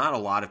this, and not a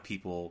lot of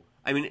people.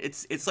 I mean,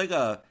 it's like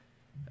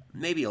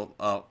maybe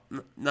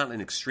not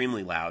an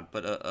extremely loud,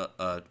 but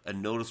a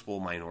noticeable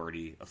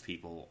minority of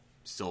people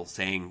still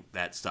saying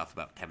that stuff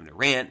about Kevin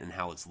Durant and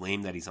how it's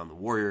lame that he's on the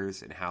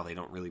Warriors and how they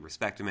don't really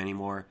respect him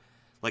anymore.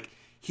 Like,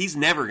 he's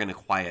never going to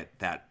quiet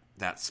that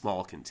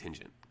small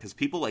contingent, because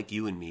people like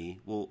you and me,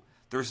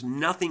 there's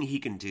nothing he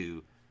can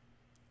do.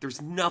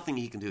 There's nothing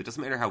he can do. It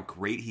doesn't matter how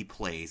great he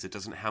plays. It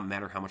doesn't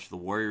matter how much the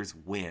Warriors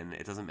win.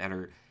 It doesn't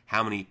matter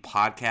how many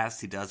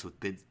podcasts he does with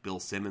Bill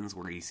Simmons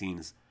where he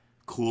seems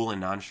cool and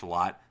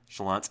nonchalant.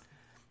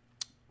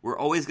 We're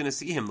always going to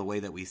see him the way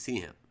that we see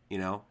him,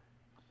 No,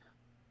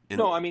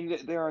 I mean,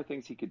 there are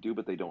things he could do,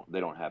 but they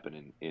don't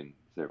happen in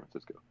San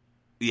Francisco.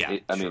 Yeah,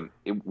 I mean,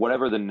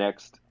 whatever the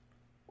next,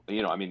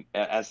 I mean,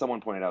 as someone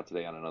pointed out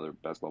today on another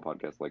basketball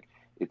podcast, like,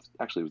 it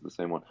was the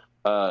same one.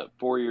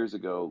 4 years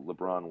ago,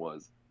 LeBron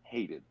was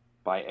hated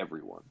by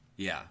everyone.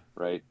 Yeah.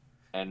 Right?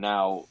 And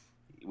now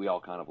we all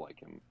kind of like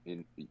him.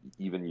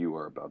 Even you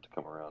are about to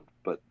come around,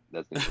 but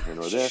that's neither here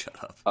nor there. Shut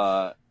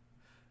up.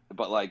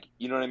 But like,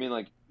 you know what I mean?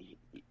 Like,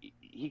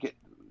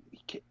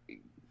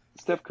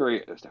 Steph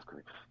Curry,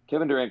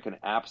 Kevin Durant can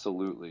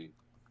absolutely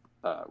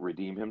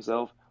redeem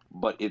himself,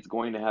 but it's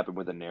going to happen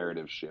with a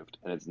narrative shift,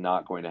 and it's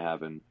not going to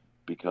happen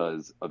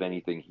because of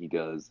anything he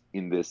does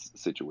in this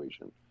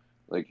situation.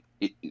 Like,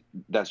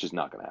 that's just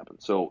not going to happen.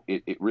 So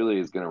it really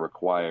is going to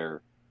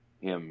require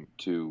him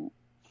to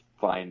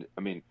find.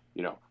 I mean,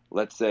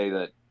 let's say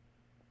that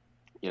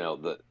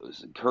the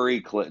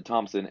Curry,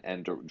 Thompson,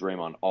 and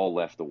Draymond all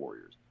left the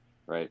Warriors,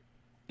 right?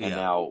 And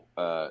now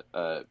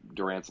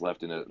Durant's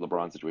left in a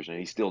LeBron situation, and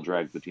he still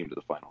drags the team to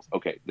the finals.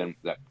 Okay, then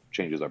that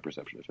changes our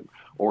perception of him.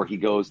 Or he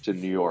goes to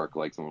New York,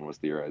 like someone was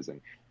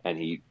theorizing, and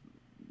he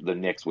the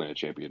Knicks win a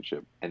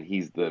championship, and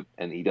he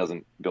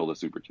doesn't build a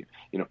super team.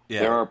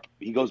 Yeah.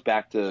 He goes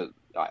back to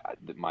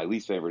my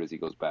least favorite is he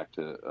goes back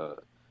to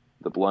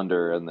the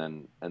blunder and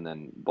then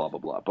blah blah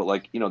blah. But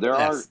like there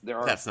are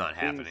that's not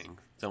things, happening.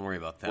 Don't worry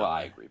about that. Well,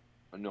 I agree.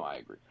 No, I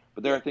agree.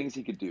 But there are things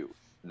he could do.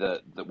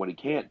 What he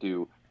can't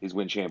do is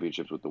win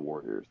championships with the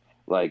Warriors,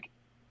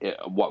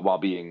 while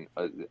being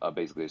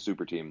basically a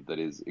super team that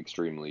is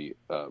extremely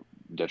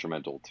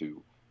detrimental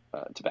to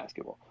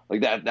basketball.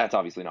 Like that's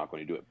obviously not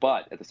going to do it.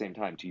 But at the same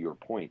time, to your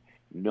point,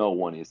 no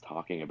one is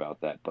talking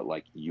about that but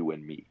like you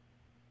and me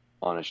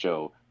on a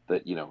show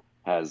that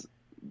has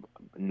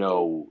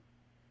no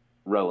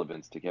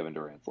relevance to Kevin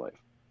Durant's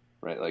life,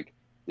 right? Like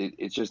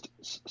it's just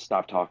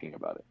stop talking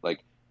about it.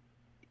 Like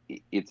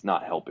it's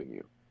not helping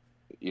you.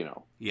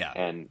 Yeah.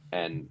 And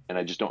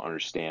I just don't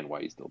understand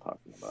why he's still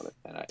talking about it,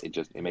 and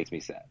it makes me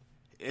sad.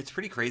 It's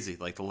pretty crazy,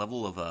 like the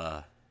level of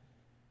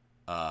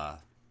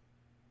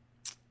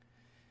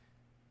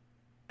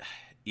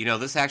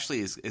this actually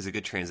is a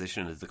good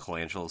transition into the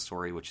Colangelo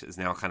story, which is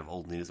now kind of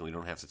old news and we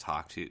don't have to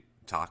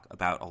talk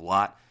about a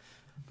lot.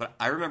 But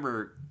I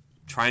remember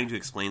trying to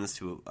explain this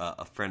to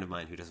a friend of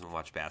mine who doesn't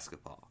watch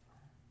basketball,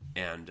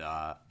 and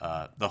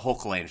the whole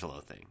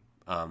Colangelo thing.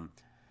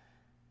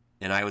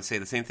 And I would say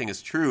the same thing is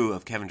true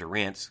of Kevin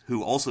Durant,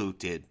 who also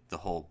did the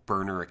whole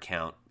burner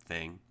account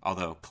thing,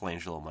 although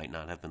Colangelo might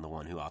not have been the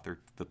one who authored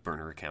the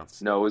burner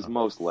accounts. No, it was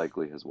most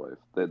likely his wife.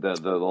 The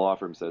law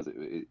firm says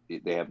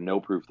they have no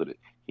proof that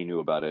he knew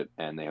about it,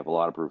 and they have a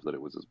lot of proof that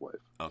it was his wife.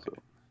 Okay.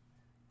 So.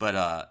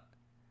 But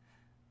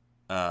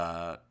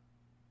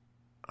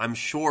I'm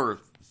sure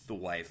the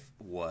wife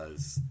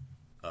was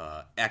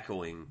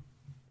echoing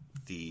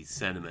the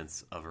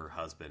sentiments of her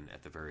husband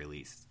at the very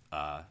least,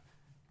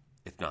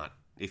 if not,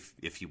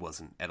 if he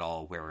wasn't at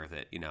all aware of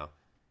it,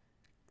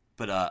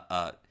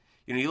 But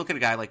you look at a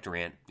guy like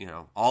Durant,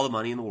 all the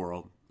money in the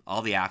world,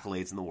 all the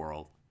accolades in the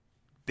world,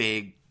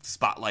 big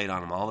spotlight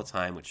on him all the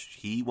time, which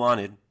he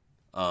wanted,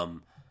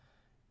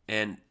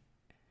 and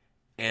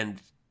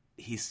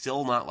he's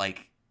still not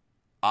like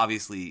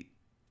obviously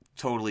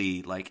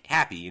totally like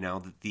happy,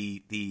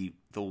 the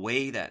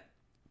way that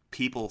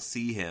people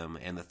see him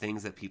and the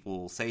things that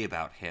people say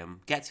about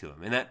him get to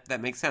him, and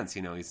that makes sense.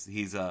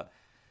 He's a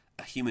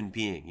human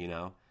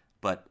being,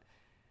 but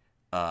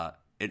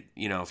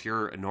if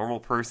you're a normal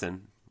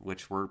person,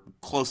 which we're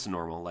close to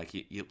normal, like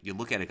you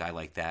look at a guy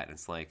like that and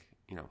it's like,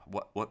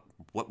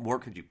 what more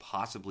could you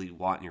possibly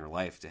want in your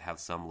life to have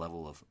some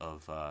level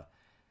of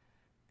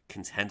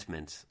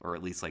contentment, or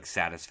at least like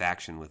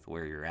satisfaction with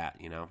where you're at,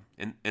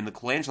 and the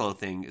Colangelo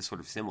thing is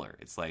sort of similar.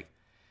 It's like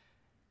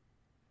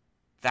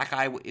that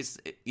guy is,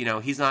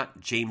 he's not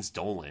James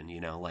Dolan,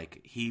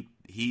 like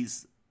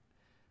he's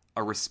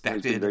a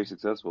respected, he's been very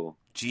successful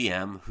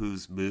GM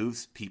whose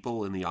moves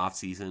people in the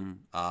offseason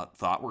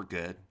thought were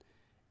good,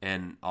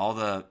 and all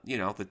the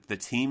the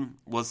team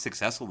was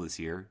successful this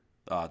year.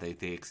 They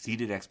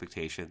exceeded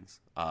expectations.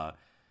 A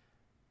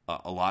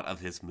lot of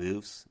his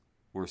moves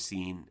were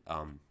seen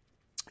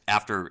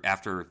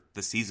after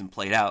the season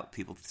played out.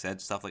 People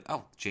said stuff like,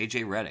 "Oh,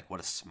 JJ Redick,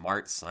 what a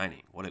smart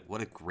signing!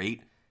 What a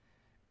great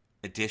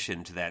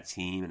addition to that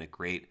team, and a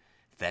great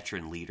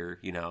veteran leader."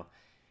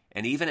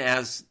 And even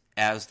as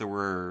there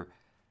were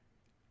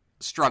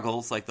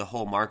struggles like the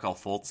whole Markelle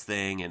Fultz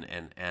thing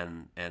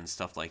and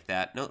stuff like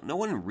that, no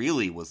one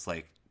really was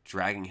like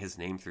dragging his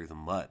name through the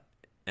mud,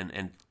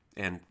 and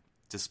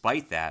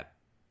despite that,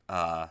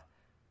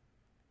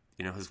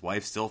 his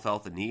wife still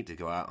felt the need to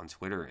go out on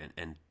Twitter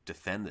and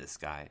defend this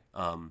guy.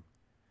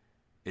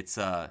 It's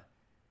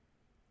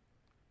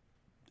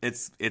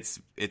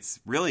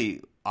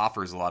really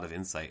offers a lot of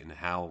insight into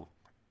how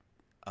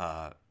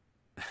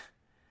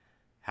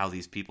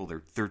these people,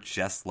 they're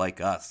just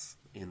like us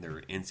in their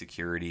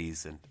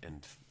insecurities and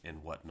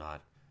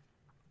whatnot.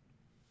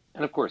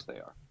 And of course they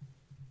are.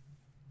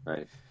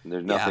 Right? And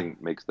there's nothing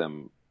makes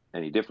them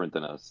any different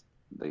than us.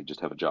 They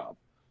just have a job.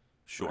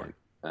 Sure.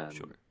 Right?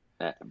 Sure.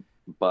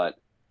 But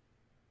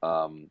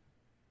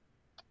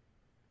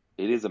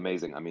it is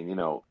amazing. I mean,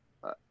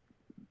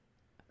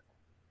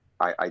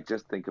 I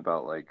just think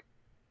about like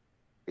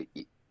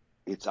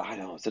it's I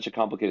don't know, it's such a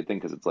complicated thing,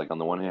 because it's like on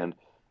the one hand,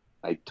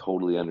 I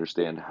totally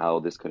understand how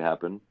this could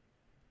happen,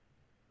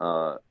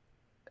 but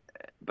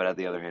at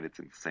the other hand, it's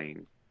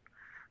insane,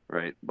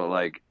 right? But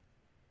like,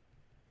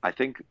 I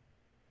think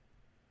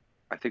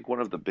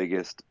one of the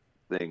biggest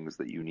things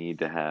that you need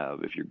to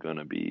have if you're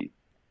gonna be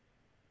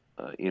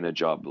in a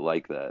job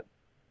like that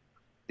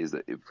is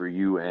that for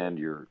you and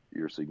your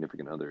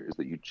significant other is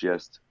that you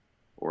just,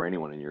 or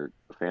anyone in your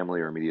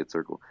family or immediate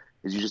circle,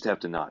 is you just have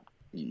to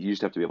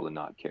be able to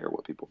not care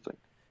what people think.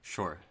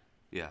 Sure.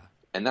 Yeah.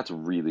 And that's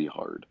really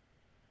hard.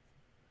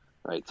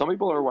 Right? Some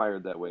people are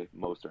wired that way.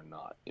 Most are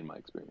not, in my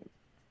experience.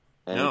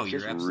 And no, it's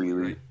you're just absolutely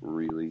really, right.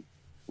 really,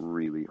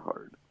 really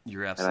hard.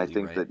 You're absolutely right.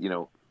 And I think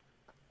that,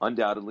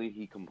 undoubtedly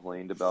he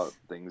complained about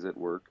things at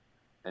work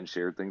and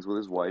shared things with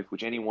his wife,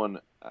 which anyone,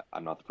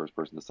 I'm not the first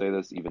person to say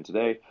this even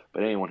today,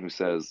 but anyone who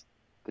says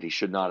that he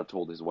should not have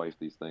told his wife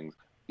these things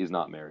is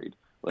not married.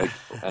 like,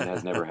 and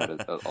has never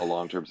had a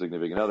long-term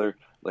significant other.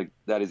 Like,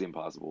 that is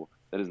impossible.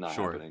 That is not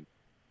Sure. happening.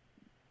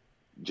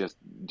 Just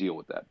deal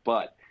with that.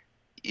 But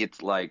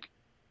it's like,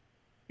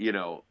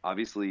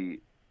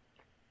 obviously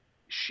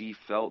she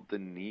felt the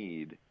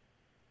need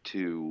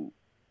to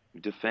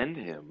defend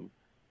him,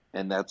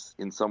 and that's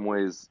in some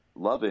ways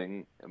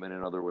loving, and then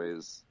in other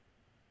ways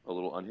a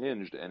little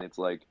unhinged. And it's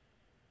like,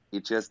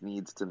 it just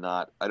needs to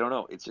not. I don't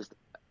know. It's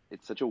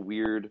such a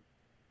weird.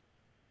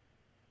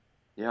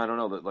 Yeah, I don't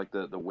know, that like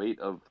the weight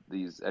of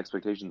these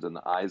expectations in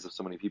the eyes of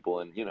so many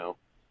people, and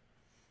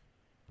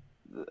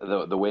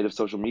the weight of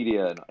social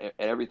media and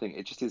everything.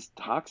 It just is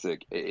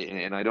toxic,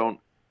 and I don't.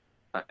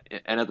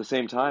 And at the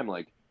same time,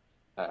 like,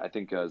 I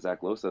think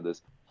Zach Lowe said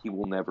this. He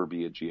will never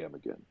be a GM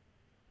again.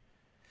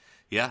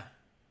 Yeah,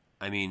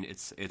 I mean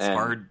it's And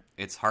hard.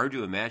 It's hard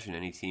to imagine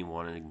any team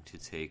wanting to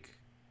take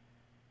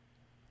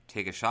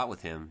a shot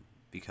with him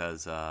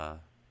because I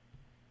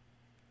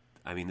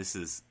mean this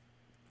is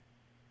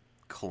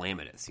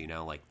calamitous.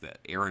 Like the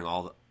airing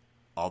all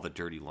the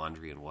dirty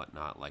laundry and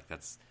whatnot. Like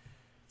it's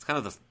kind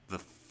of the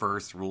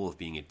first rule of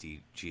being a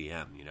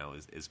GM.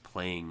 Is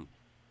playing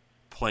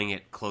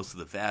it close to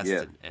the vest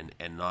yeah,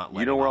 and not letting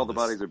you know where all the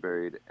this... bodies are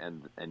buried,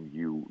 and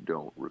you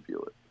don't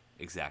reveal it.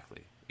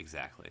 Exactly.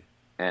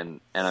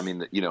 And I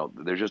mean,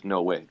 there's just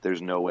no way.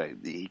 There's no way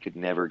he could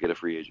never get a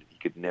free agent. He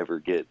could never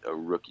get a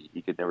rookie.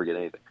 He could never get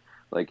anything.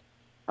 Like,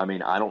 I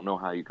mean, I don't know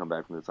how you come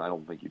back from this. I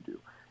don't think you do.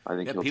 I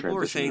think he'll people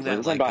were transition.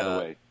 saying that. And by the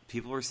way,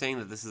 people were saying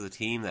that this is a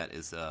team that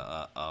is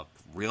a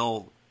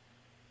real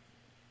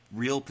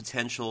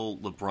potential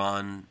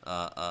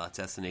LeBron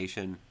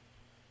destination,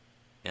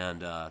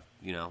 and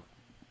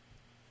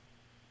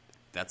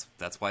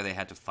that's why they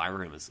had to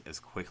fire him as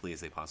quickly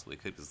as they possibly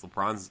could, because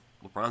LeBron's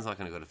not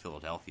going to go to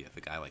Philadelphia if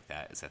a guy like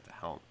that is at the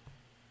helm.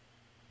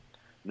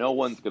 no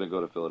one's going to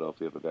go to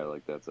Philadelphia if a guy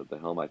like that's at the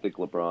helm. I think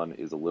LeBron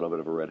is a little bit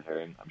of a red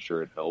herring. I'm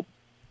sure it helped,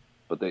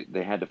 but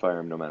they had to fire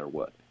him no matter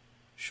what.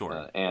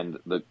 Sure. And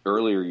the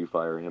earlier you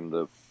fire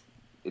him,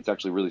 it's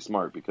actually really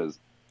smart, because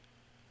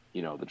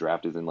the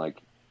draft is in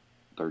like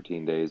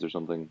 13 days or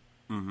something.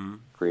 Mm-hmm.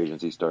 Free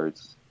agency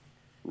starts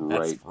right.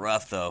 That's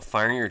rough though.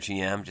 Firing your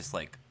GM just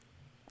like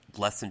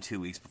less than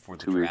 2 weeks before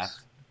the 2 draft.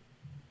 weeks.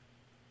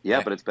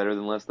 Yeah, but it's better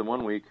than less than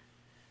 1 week.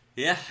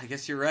 Yeah, I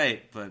guess you're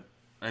right, but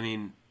I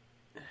mean,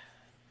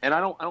 and I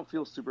don't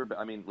feel super bad.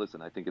 I mean,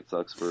 listen, I think it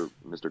sucks for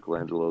Mr.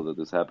 Colangelo that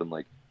this happened,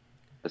 like,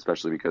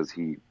 especially because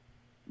he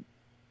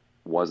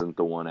wasn't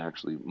the one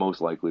actually,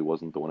 most likely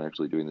wasn't the one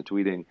actually doing the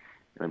tweeting.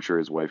 And I'm sure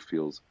his wife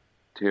feels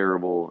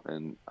terrible.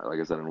 And like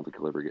I said, I don't think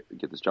he'll ever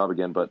get this job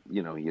again. But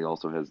he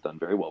also has done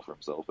very well for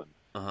himself,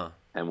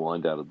 and will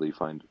undoubtedly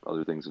find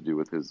other things to do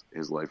with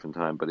his life and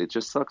time. But it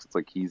just sucks. It's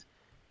like he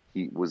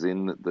was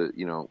in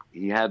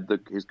he had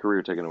his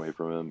career taken away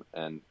from him,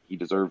 and he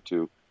deserved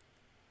to.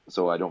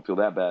 So I don't feel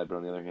that bad. But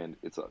on the other hand,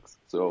 it sucks.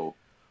 So,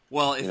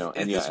 well, if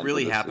this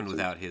really happened it's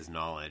without his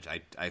knowledge,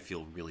 I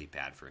feel really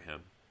bad for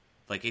him.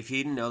 Like, if he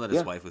didn't know that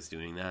his wife was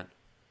doing that.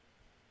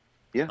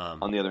 Yeah.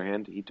 On the other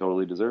hand, he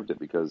totally deserved it,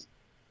 because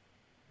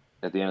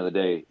at the end of the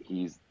day,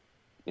 he's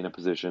in a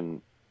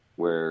position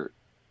where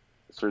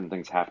certain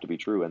things have to be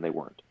true, and they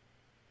weren't.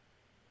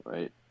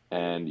 Right?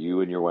 And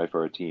you and your wife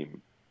are a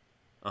team.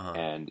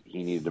 And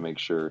he needed to make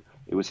sure,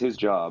 it was his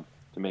job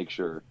to make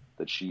sure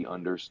that she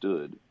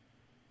understood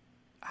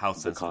how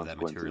sensitive that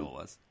material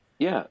was.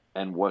 Yeah,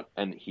 and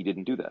he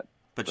didn't do that.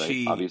 But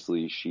right?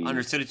 Obviously she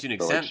understood it to an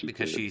extent,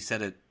 because she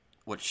said it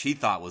what she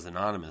thought was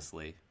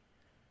anonymously.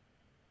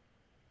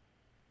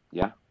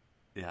 Yeah.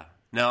 Yeah.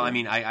 No, I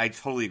mean, I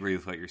totally agree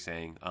with what you're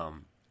saying.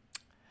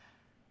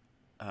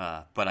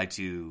 But I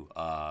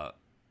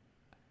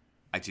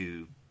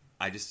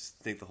just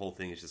think the whole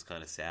thing is just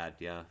kind of sad.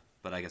 Yeah.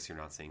 But I guess you're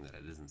not saying that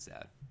it isn't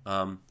sad.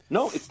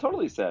 No, it's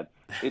totally sad.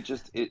 It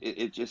just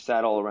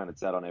sad all around.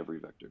 It's sad on every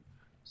vector.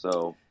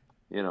 So,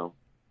 it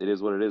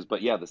is what it is.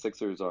 But yeah, the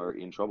Sixers are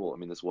in trouble. I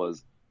mean, this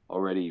was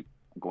already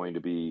going to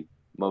be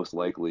most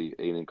likely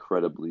an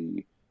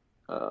incredibly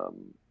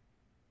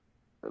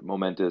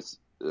momentous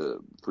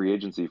free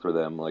agency for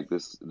them. Like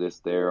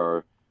they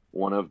are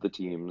one of the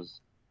teams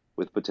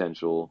with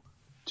potential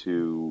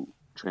to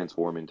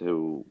transform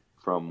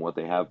from what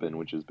they have been,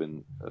 which has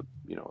been a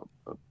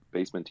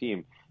basement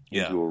team,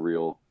 into a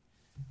real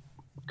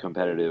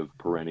competitive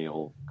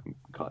perennial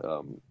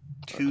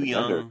two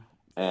young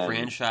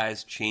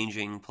franchise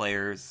changing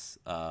players.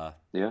 Yeah,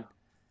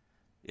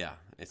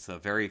 it's a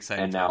very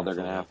exciting. And now they're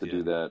going to have to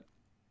do that.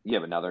 Yeah,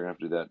 but now they're going to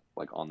have to do that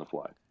like on the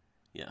fly.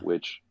 Yeah,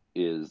 which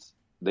is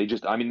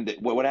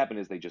what happened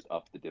is they just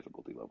upped the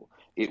difficulty level.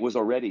 It was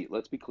already.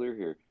 Let's be clear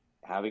here.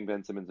 Having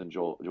Ben Simmons and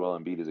Joel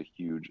Embiid is a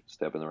huge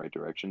step in the right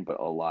direction, but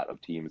a lot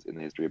of teams in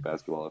the history of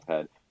basketball have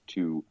had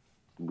two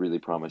really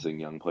promising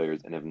young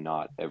players and have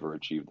not ever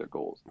achieved their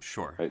goals.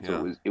 Sure. Right. Yeah.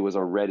 So it was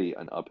already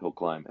an uphill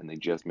climb, and they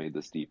just made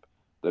the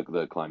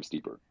climb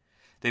steeper.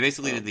 They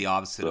basically did the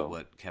opposite of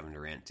what Kevin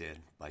Durant did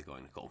by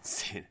going to Golden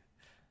State.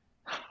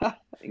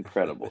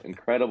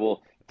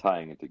 Incredible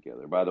tying it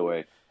together. By the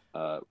way,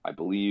 I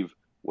believe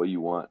what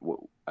you want.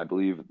 I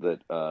believe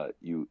that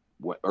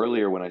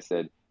earlier when I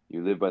said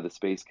You live by the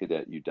space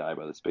cadet, you die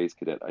by the space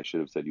cadet. I should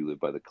have said you live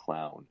by the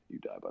clown, you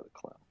die by the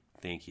clown.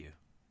 Thank you.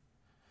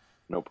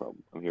 No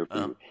problem. I'm here for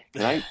you.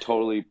 Can I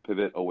totally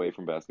pivot away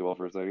from basketball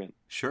for a second?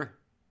 Sure.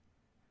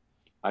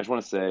 I just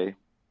want to say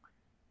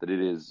that it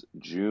is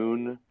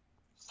June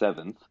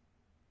 7th,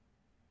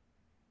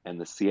 and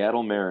the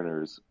Seattle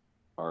Mariners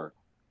are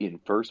in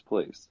first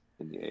place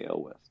in the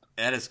AL West.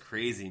 That is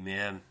crazy,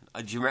 man.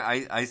 Did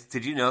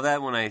you know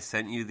that when I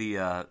sent you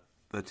the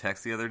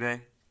text the other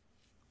day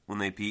when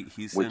they beat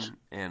Houston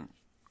and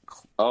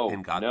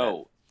got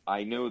no, that?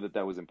 I know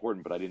that was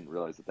important, but I didn't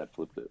realize that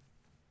flipped it.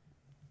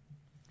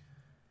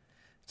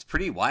 It's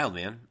pretty wild,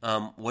 man.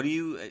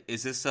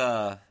 Is this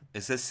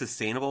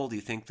sustainable? Do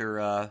you think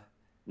they're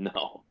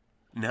No.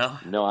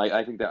 No,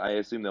 I think that I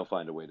assume they'll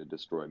find a way to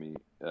destroy me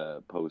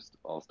post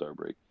All-Star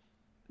break,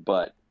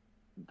 but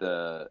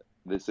they're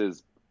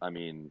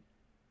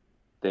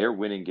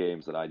winning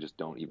games that I just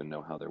don't even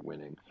know how they're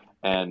winning.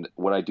 And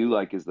what I do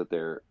like is that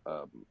their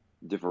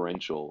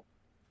differential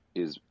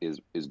is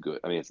good.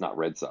 I mean, it's not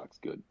Red Sox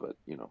good, but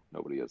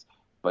nobody is.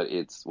 But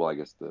I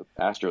guess the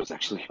Astros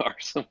actually are,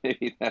 so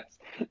maybe that's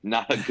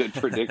not a good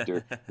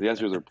predictor. The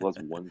Astros are plus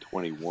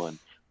 121,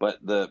 but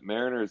the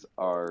Mariners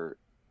are,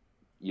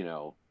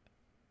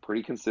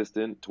 pretty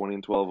consistent.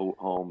 20-12 at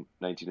home,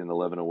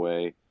 19-11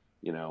 away.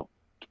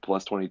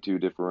 Plus 22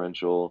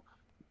 differential.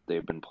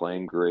 They've been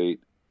playing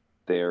great.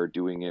 They're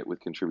doing it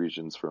with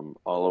contributions from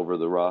all over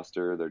the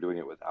roster. They're doing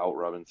it without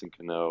Robinson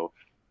Cano.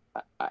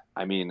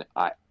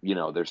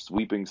 They're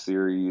sweeping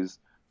series.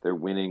 They're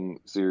winning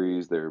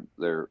series. They're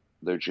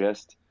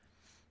just.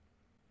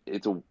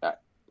 It's what's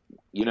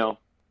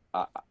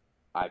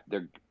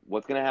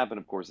going to happen,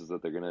 of course, is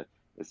that they're going to.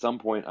 At some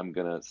point, I'm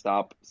going to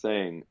stop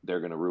saying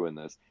they're going to ruin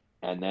this,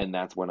 and then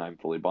that's when I'm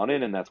fully bought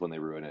in, and that's when they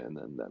ruin it, and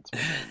then that's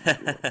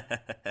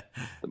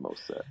when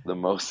the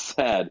most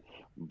sad.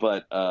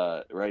 But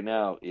right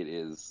now, it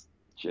is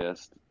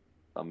just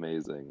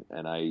amazing,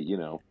 and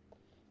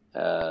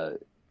so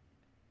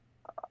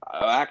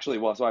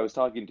I was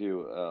talking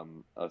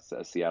to a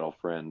Seattle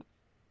friend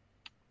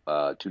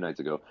 2 nights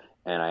ago,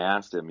 and I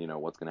asked him,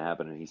 what's going to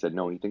happen, and he said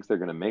no, he thinks they're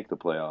going to make the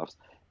playoffs,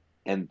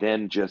 and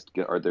then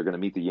they're going to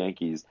meet the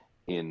Yankees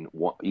in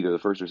either the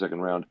first or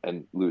second round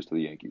and lose to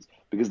the Yankees,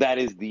 because that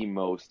is the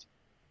most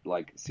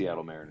like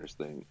Seattle Mariners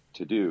thing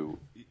to do.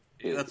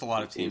 That's a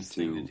lot of teams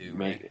to do,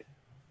 right?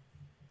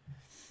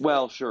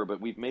 Well, sure,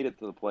 but we've made it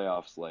to the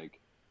playoffs like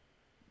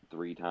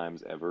 3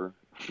 times ever,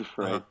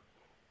 right?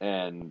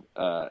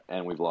 Uh-huh.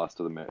 And we've lost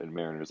to the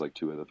Mariners like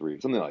 2 out of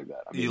 3, something like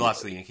that. You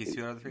lost to the Yankees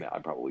 2 out of 3? Yeah,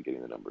 I'm probably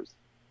getting the numbers.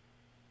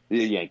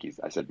 The Yankees.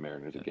 I said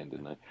Mariners again,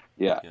 didn't I?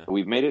 Yeah.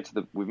 We've made it to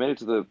the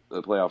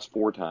playoffs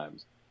 4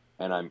 times,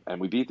 and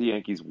we beat the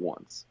Yankees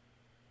once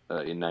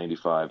in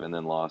 '95, and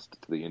then lost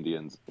to the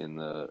Indians in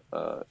the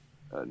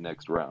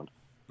next round.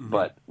 Mm-hmm.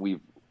 But we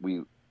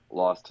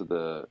lost to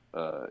the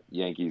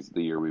Yankees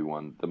the year we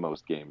won the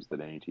most games that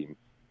any team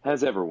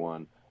has ever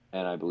won,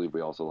 and I believe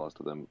we also lost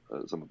to them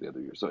some of the other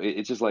years. So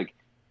it just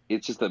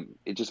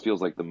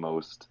feels like the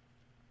most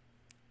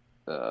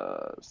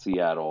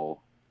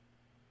Seattle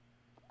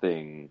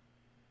thing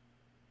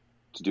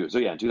to do. So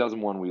yeah, in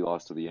 2001 we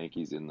lost to the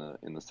Yankees in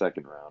the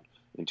second round.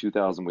 In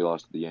 2000 we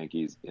lost to the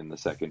Yankees in the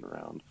second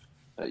round.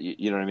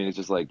 You know what I mean? It's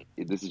just like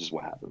this is just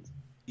what happens.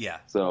 Yeah.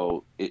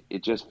 So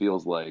it just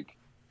feels like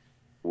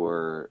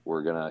we're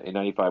gonna. In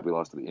 '95 we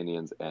lost to the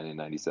Indians, and in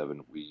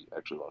 '97 we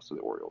actually lost to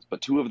the Orioles.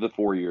 But 2 of the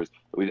 4 years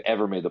that we've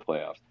ever made the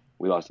playoffs,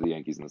 we lost to the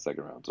Yankees in the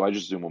second round. So I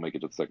just assume we'll make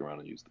it to the second round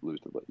and lose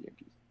to the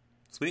Yankees.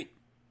 Sweet.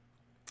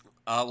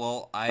 By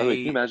the way,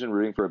 can you imagine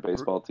rooting for a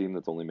baseball team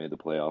that's only made the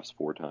playoffs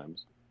 4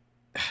 times?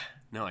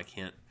 No, I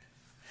can't.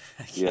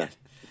 Yeah.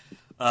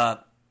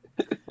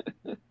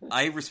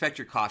 I respect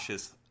your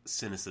cautious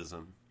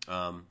cynicism,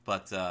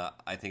 but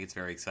I think it's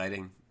very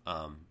exciting.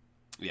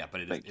 Yeah,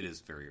 but it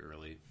is very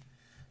early.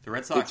 The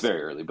Red Sox it's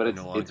very early, but are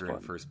no longer in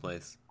first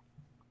place.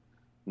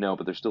 No,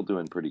 but they're still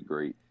doing pretty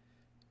great.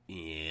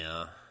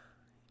 Yeah.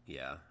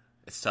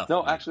 It's tough.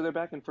 No, actually, they're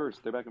back in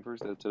first. They're back in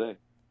first today.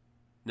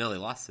 No, they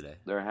lost today.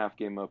 They're a half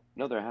game up.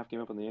 No, they're a half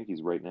game up on the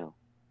Yankees right now.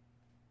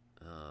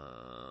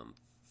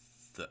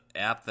 The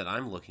app that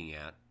I'm looking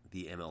at,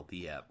 the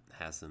MLB app,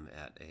 has them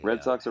at a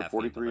Red Sox are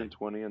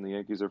 43-20, and the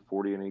Yankees are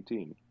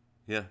 40-18.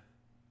 Yeah.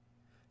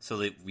 So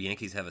the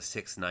Yankees have a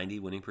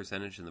 .690 winning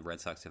percentage, and the Red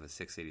Sox have a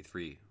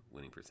 .683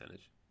 winning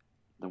percentage.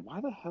 Then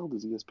why the hell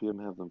does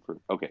ESPN have them for?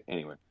 Okay,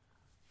 anyway,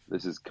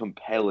 this is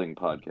compelling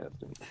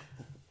podcasting.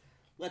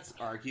 Let's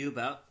argue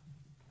about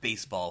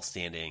baseball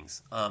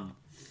standings. Do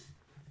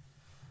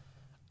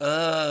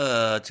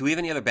we have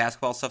any other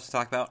basketball stuff to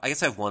talk about? I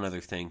guess I have one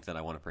other thing that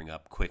I want to bring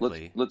up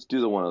quickly. Let's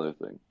do the one other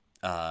thing.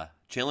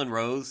 Jalen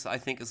Rose, I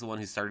think, is the one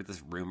who started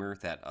this rumor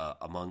that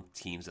among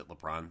teams that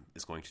LeBron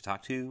is going to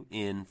talk to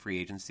in free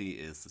agency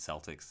is the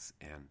Celtics,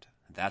 and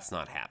that's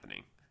not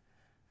happening.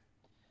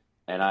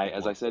 And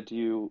as I said to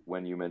you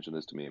when you mentioned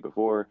this to me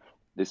before,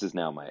 this is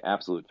now my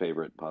absolute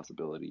favorite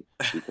possibility,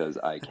 because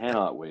I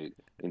cannot wait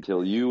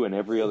until you and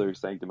every other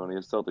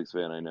sanctimonious Celtics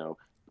fan I know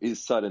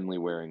is suddenly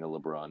wearing a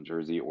LeBron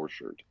jersey or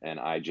shirt. And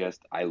I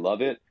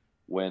love it.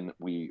 when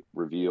we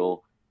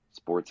reveal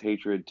sports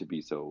hatred to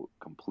be so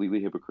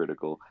completely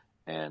hypocritical,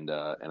 and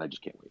I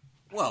just can't wait.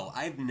 Well,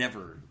 I've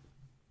never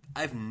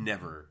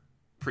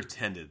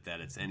pretended that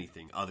it's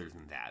anything other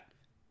than that.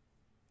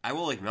 I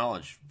will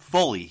acknowledge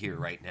fully here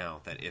right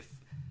now that if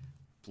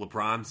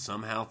LeBron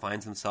somehow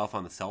finds himself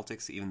on the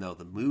Celtics, even though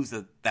the moves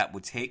that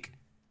would take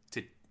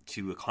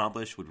to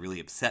accomplish would really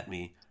upset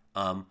me,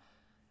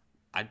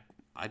 I'd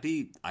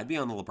be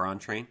on the LeBron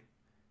train.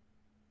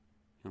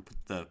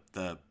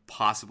 The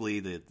possibly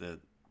the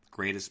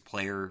greatest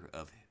player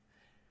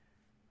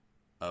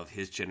of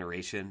his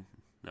generation.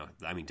 No,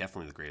 I mean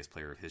definitely the greatest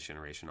player of his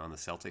generation on the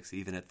Celtics,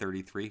 even at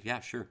 33.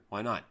 Yeah, sure,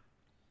 why not?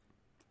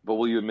 But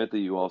will you admit that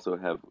you also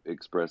have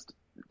expressed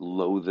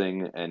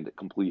loathing and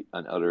complete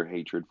and utter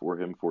hatred for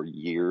him for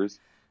years?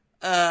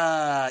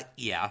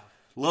 Yeah,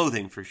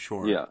 loathing for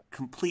sure. Yeah,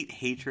 Complete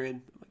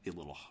hatred might be a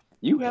little.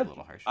 you Might be a have.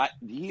 little harsh.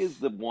 He is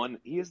the one.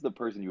 He is the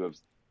person you have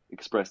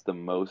expressed the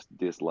most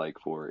dislike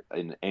for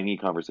in any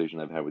conversation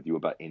I've had with you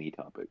about any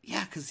topic.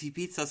 Yeah, because he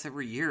beats us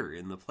every year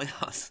in the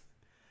playoffs.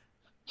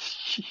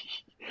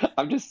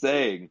 I'm just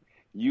saying,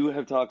 you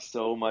have talked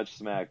so much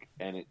smack,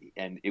 and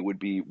it would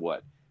be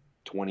what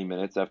 20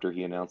 minutes after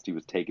he announced he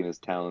was taking his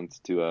talents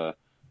to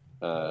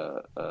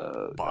I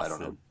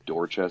don't know,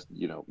 Dorchester.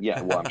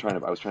 Yeah. Well,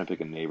 I was trying to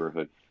pick a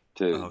neighborhood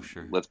to. Oh,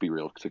 sure. Let's be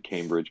real, to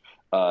Cambridge.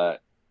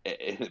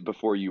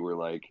 Before you were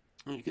like,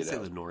 You can say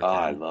the North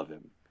I End. love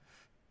him.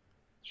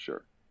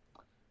 Sure,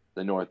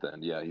 the North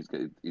End. Yeah, he's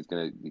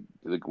gonna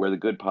where the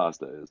good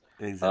pasta is.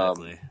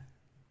 Exactly.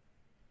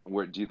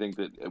 Where do you think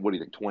that? What do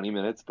you think? 20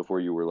 minutes before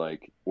you were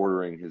like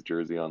ordering his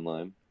jersey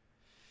online?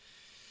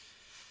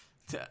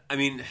 I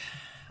mean,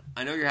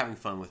 I know you're having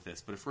fun with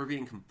this, but if we're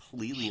being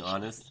completely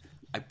honest,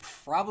 I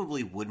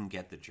probably wouldn't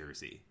get the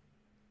jersey.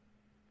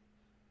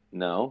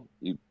 No,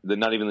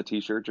 not even the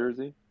T-shirt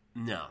jersey.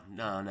 No.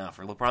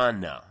 For LeBron,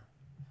 no.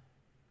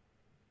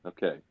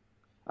 Okay,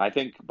 I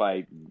think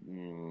by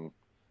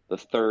the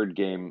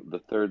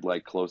third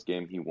like close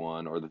game he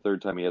won, or the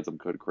third time he had some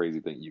good crazy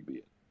thing, you'd be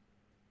it.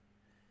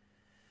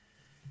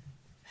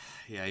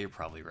 Yeah, you're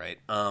probably right.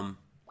 You're a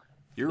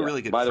Yeah.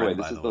 really good By the friend,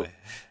 way, by the way.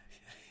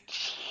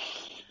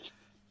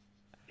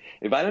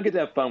 If I don't get to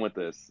have fun with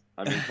this,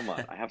 I mean, come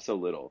on, I have so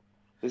little.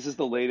 This is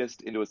the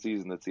latest into a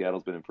season that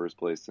Seattle's been in first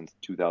place since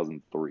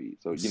 2003.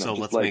 So So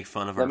let's like, make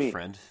fun of our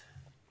friend.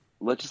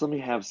 Let me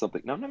have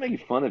something. No, I'm not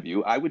making fun of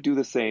you. I would do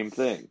the same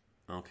thing.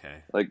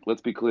 Okay. Like,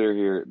 let's be clear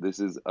here. This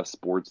is a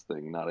sports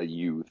thing, not a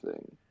you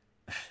thing.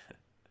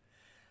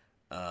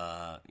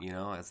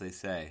 As they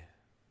say,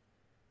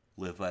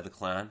 live by the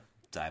clown,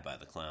 die by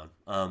the clown.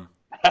 And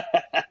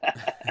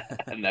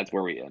that's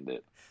where we end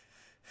it.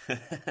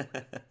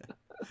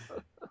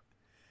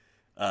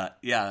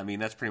 Yeah, I mean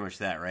that's pretty much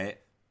that, right?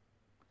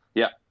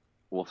 Yeah.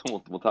 We'll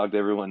talk to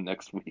everyone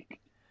next week.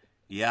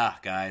 Yeah,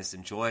 guys,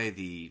 enjoy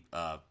the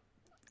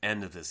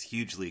end of this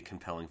hugely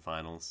compelling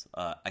finals.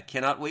 I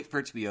cannot wait for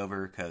it to be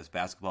over because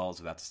basketball is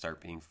about to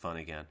start being fun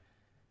again.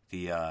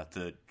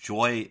 The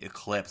joy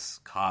eclipse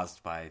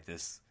caused by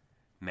this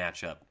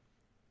matchup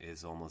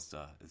is almost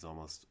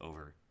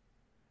over.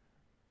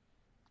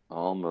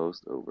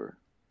 Almost over.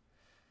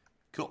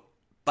 Cool.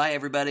 Bye,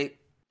 everybody.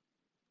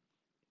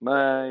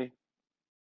 Bye.